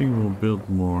expecting we'll build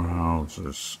more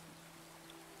houses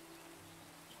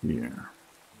here.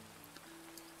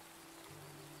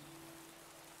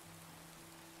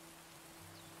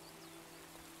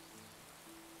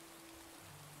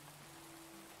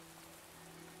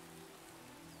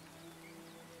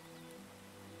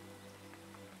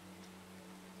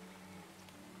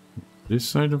 This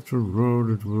side of the road,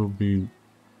 it will be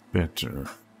better.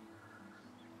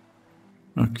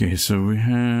 Okay, so we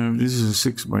have, this is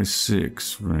a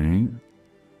 6x6, right?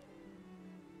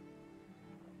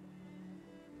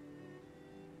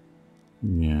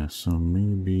 Yeah, so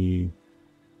maybe...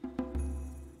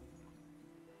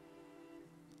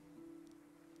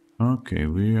 Okay,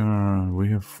 we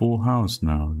have full house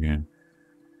now again.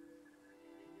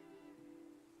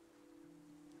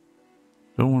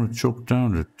 Don't want to chop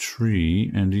down the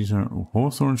tree, and these are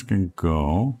hawthorns can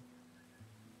go.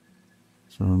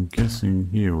 So I'm guessing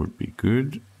here would be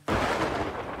good.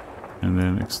 And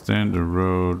then extend the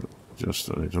road just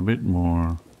a little bit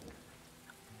more.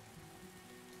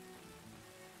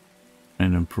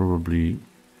 And then probably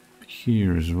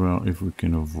here as well, if we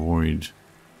can avoid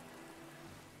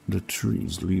the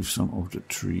trees, leave some of the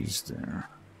trees there.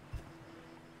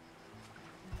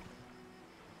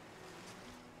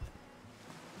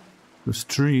 Because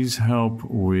trees help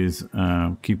with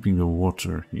keeping the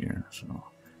water here, so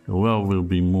the well will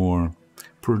be more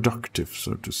productive,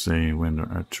 so to say, when there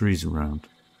are trees around.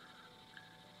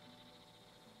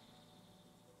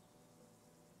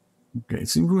 Okay, it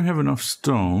seems we have enough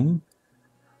stone.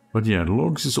 But yeah,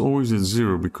 logs is always at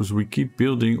 0 because we keep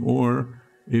building, or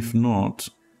if not,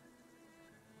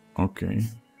 okay.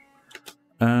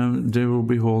 They will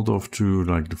be hauled off to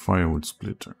like the firewood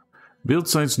splitter. Build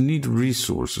sites need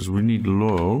resources. We need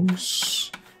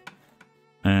logs.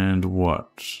 And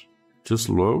what? Just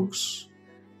logs?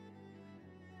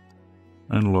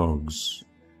 And logs.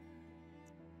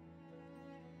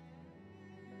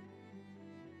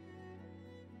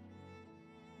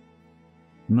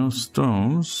 No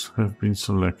stones have been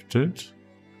selected.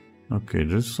 Okay,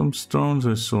 there's some stones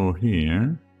I saw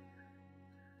here.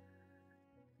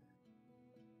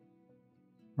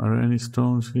 Are there any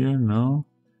stones here? No.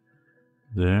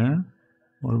 There.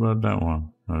 What about that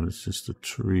one? Oh, it's just a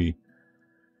tree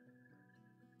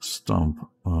stump.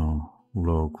 Oh,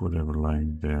 log, whatever,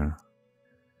 lying there.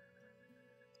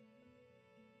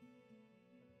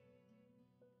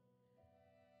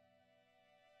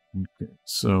 Okay,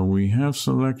 so we have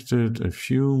selected a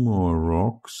few more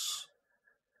rocks.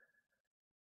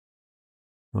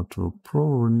 But we'll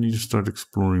probably need to start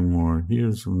exploring more.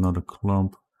 Here's another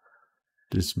clump.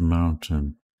 This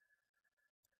mountain.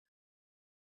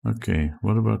 Okay,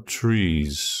 what about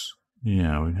trees?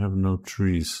 Yeah, we have no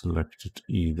trees selected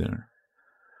either.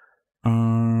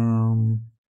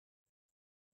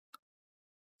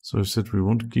 So I said we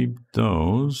want to keep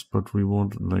those, but we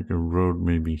want like a road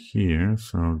maybe here.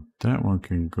 So that one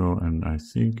can go, and I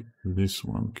think this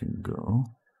one can go.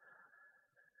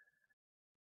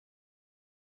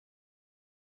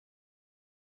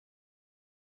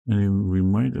 And we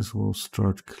might as well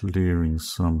start clearing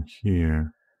some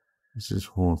here. This is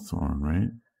hawthorn,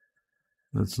 right?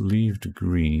 Let's leave the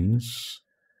greens.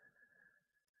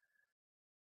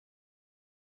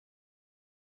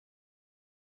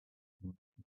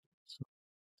 So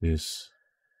this.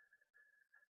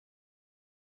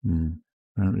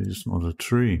 Apparently it's not a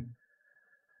tree.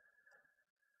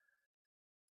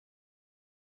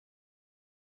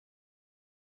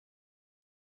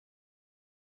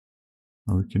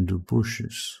 Now we can do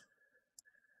bushes.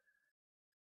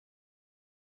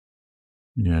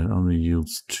 Yeah, it only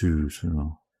yields 2,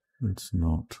 so it's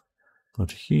not.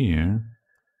 But here,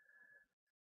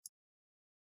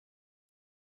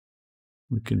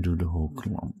 we can do the whole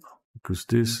clump. Because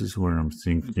this is where I'm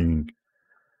thinking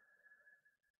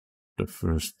the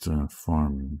first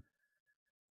farming.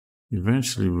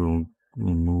 Eventually we'll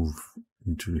move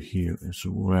into here as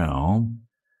well.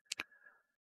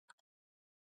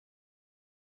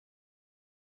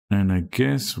 And I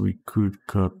guess we could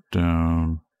cut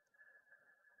down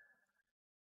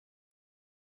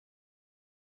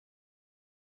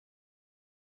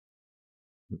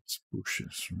its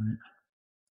bushes, right?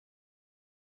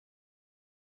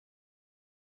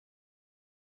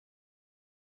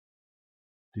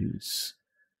 These.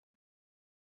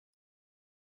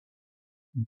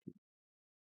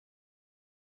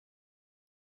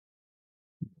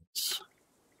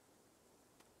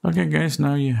 Okay, guys,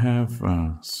 now you have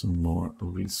some more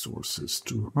resources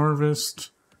to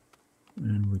harvest,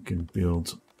 and we can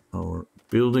build our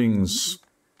buildings.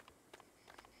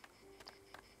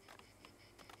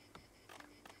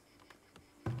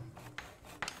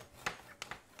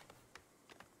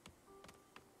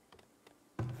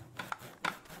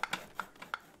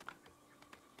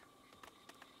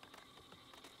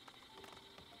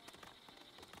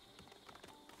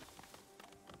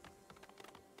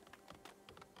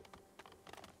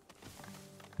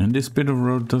 And this bit of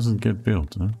road doesn't get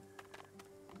built, huh?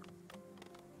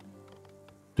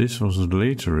 This was a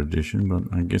later addition, but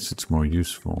I guess it's more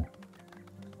useful.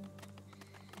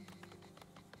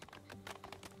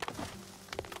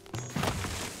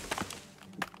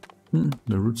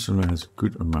 The root cellar has a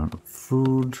good amount of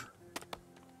food.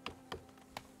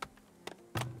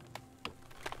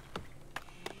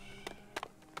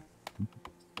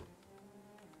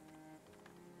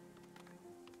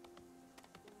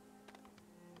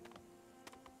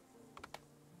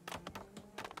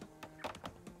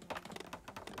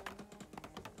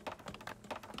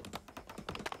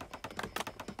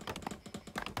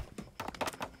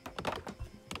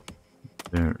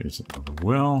 There is another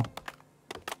well.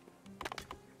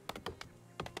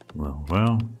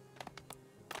 Well.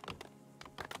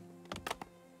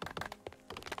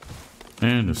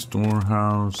 And a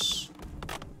storehouse.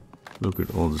 Look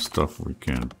at all the stuff we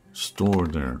can store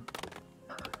there.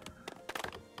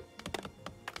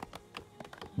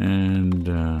 And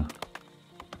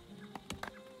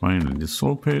finally the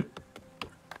soul pit.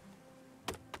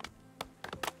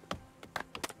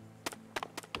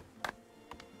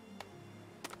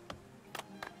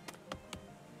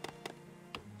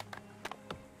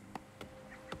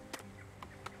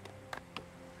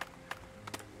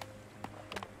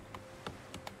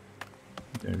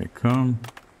 There they come.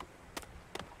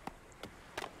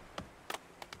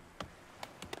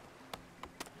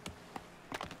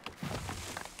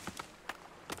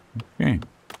 Okay.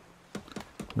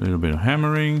 A little bit of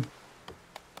hammering.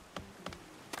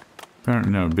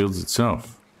 Apparently now it builds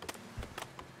itself.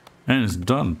 And it's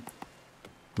done.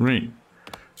 Great.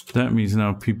 That means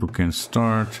now people can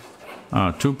start.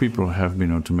 2 people have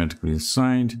been automatically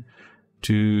assigned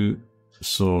to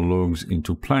saw logs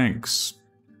into planks.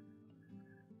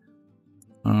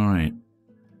 Alright.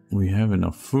 We have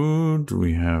enough food.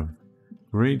 We have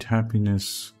great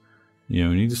happiness. Yeah,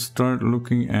 we need to start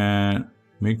looking at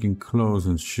making clothes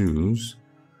and shoes.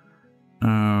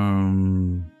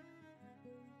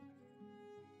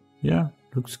 Yeah,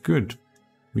 looks good.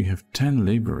 We have 10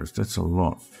 laborers. That's a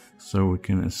lot. So we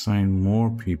can assign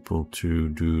more people to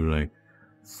do like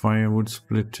firewood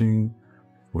splitting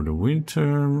for the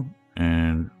winter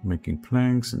and making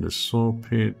planks in the saw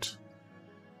pit.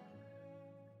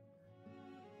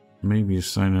 Maybe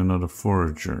assign another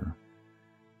forager.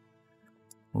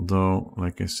 Although,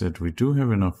 like I said, we do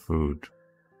have enough food.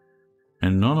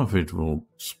 And none of it will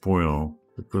spoil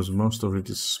because most of it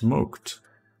is smoked.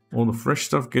 All the fresh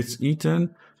stuff gets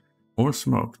eaten or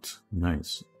smoked.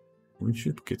 Nice. We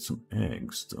should get some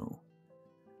eggs though.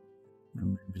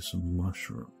 And maybe some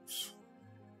mushrooms.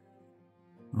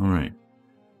 Alright.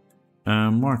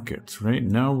 Market. Right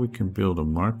now we can build a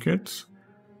market.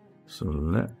 So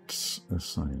let's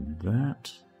assign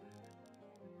that.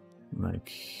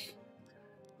 Like,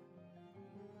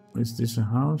 is this a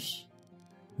house?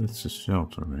 That's a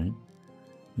shelter, right?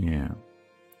 Yeah.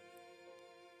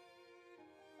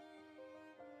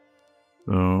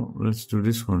 So let's do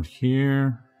this one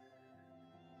here.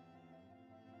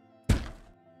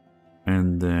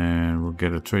 And then we'll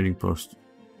get a trading post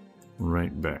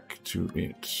right back to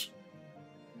it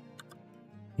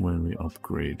when we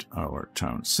upgrade our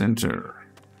town center.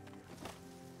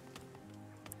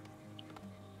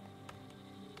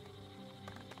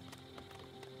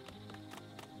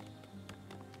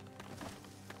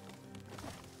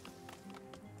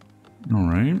 All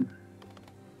right.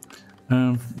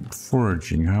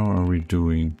 Foraging, how are we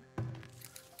doing?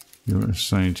 You're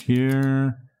assigned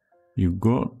here. You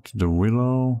got the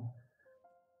willow.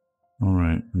 All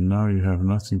right, now you have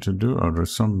nothing to do. Oh,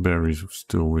 there's some berries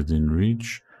still within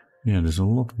reach. Yeah, there's a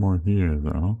lot more here,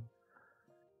 though.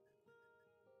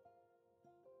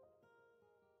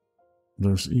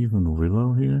 There's even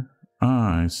willow here.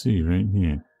 Ah, I see, right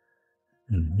here.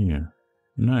 And here.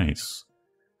 Nice.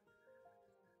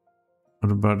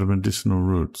 What about the medicinal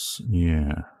roots?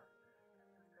 Yeah.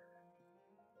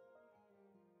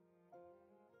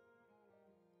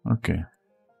 Okay.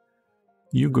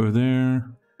 You go there.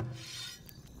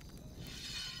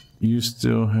 You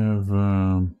still have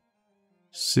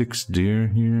 6 deer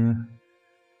here.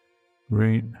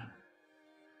 Great.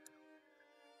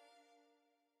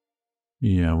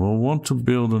 Yeah, we'll want to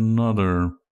build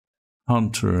another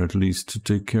hunter at least to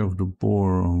take care of the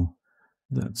boar on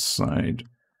that side.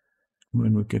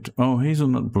 When we get... Oh,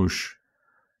 hazelnut bush.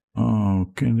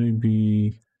 Oh, can they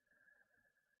be...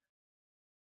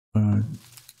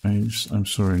 I'm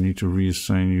sorry, I need to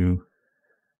reassign you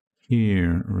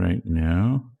here right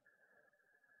now.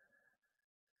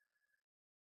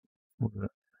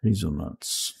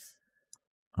 Hazelnuts.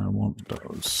 I want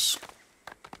those.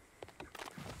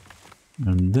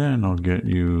 And then I'll get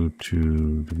you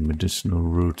to the medicinal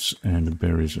roots and the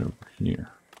berries over here.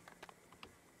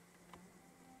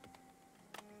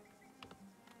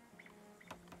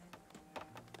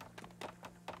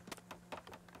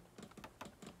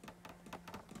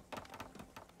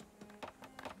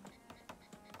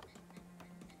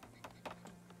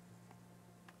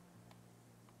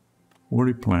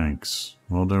 Planks.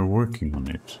 Well, they're working on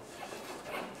it.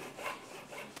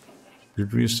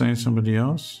 Did we assign somebody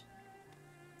else?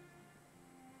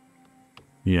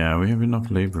 Yeah, we have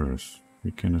enough laborers.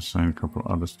 We can assign a couple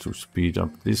others to speed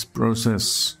up this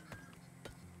process.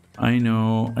 I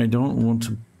know, I don't want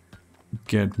to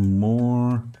get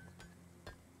more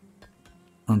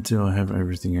until I have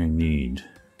everything I need.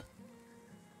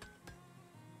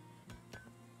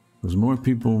 Because more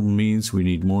people means we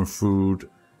need more food.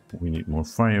 We need more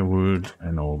firewood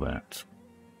and all that.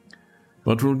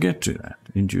 But we'll get to that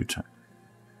in due time.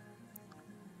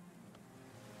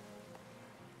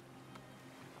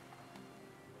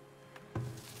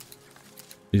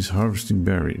 Is harvesting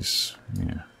berries.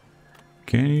 Yeah.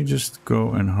 Can you just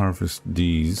go and harvest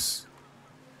these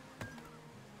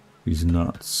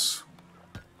nuts?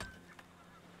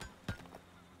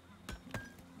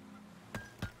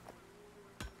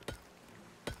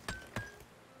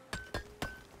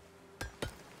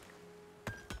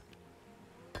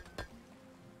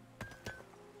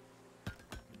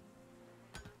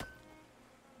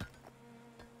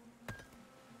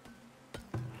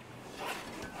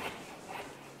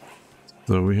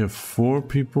 So we have 4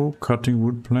 people cutting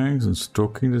wood planks and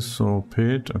stocking the saw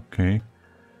pit. Okay.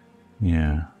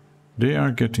 Yeah. They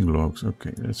are getting logs.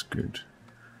 Okay, that's good.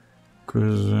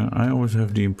 Because I always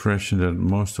have the impression that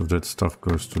most of that stuff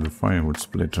goes to the firewood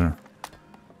splitter.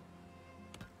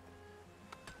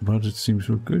 But it seems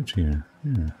we're good here.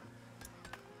 Yeah.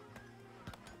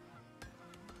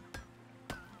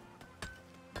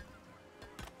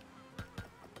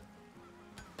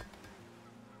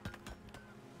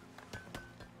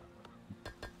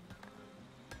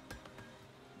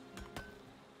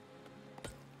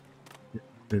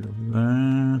 Bit of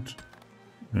that.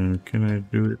 And can I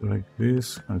do it like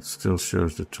this? It still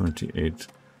shows the 28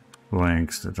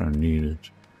 planks that are needed.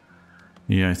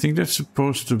 Yeah, I think that's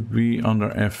supposed to be under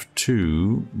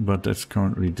F2, but that's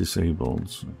currently disabled.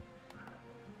 So.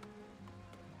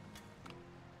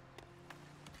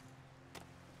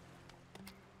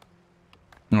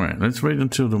 Alright, let's wait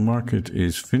until the market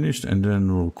is finished and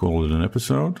then we'll call it an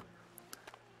episode.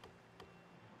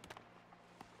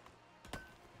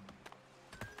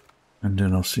 And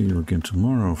then I'll see you again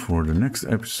tomorrow for the next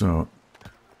episode.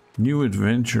 New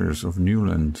Adventures of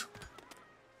Newland.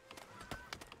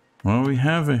 Well, we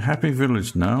have a happy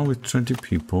village now with 20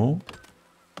 people.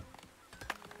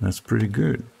 That's pretty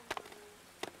good.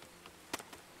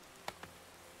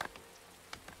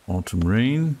 Autumn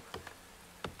rain.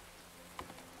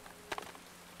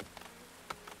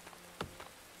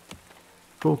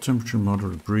 Cold temperature,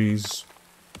 moderate breeze.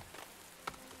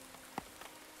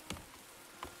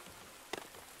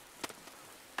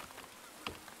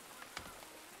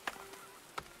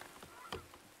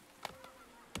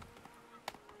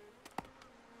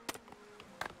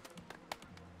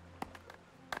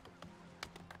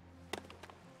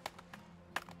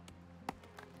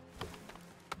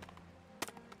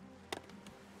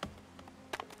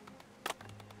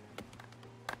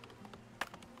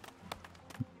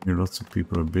 Lots of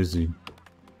people are busy.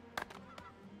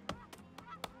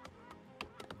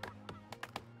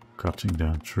 Cutting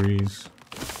down trees.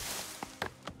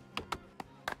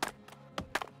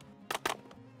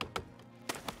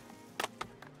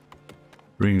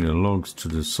 Bring the logs to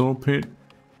the saw pit.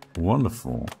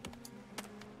 Wonderful.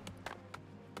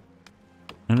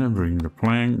 And then bring the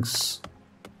planks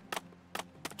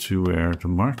to where the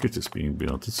market is being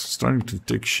built. It's starting to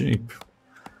take shape.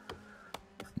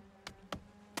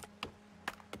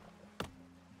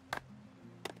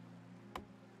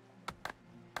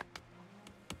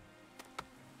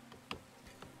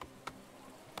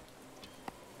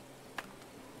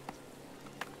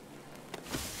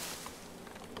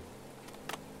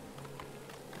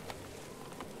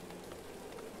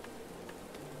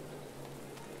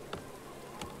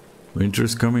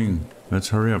 Winter's coming. Let's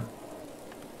hurry up.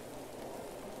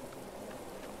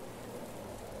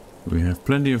 We have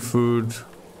plenty of food,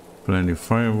 plenty of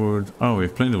firewood. Oh, we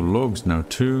have plenty of logs now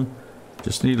too.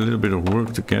 Just need a little bit of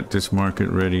work to get this market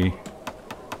ready.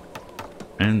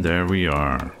 And there we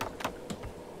are.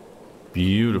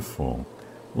 Beautiful.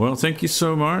 Well, thank you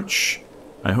so much.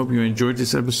 I hope you enjoyed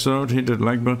this episode. Hit that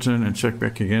like button and check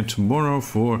back again tomorrow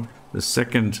for the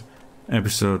second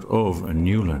episode of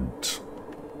Newland.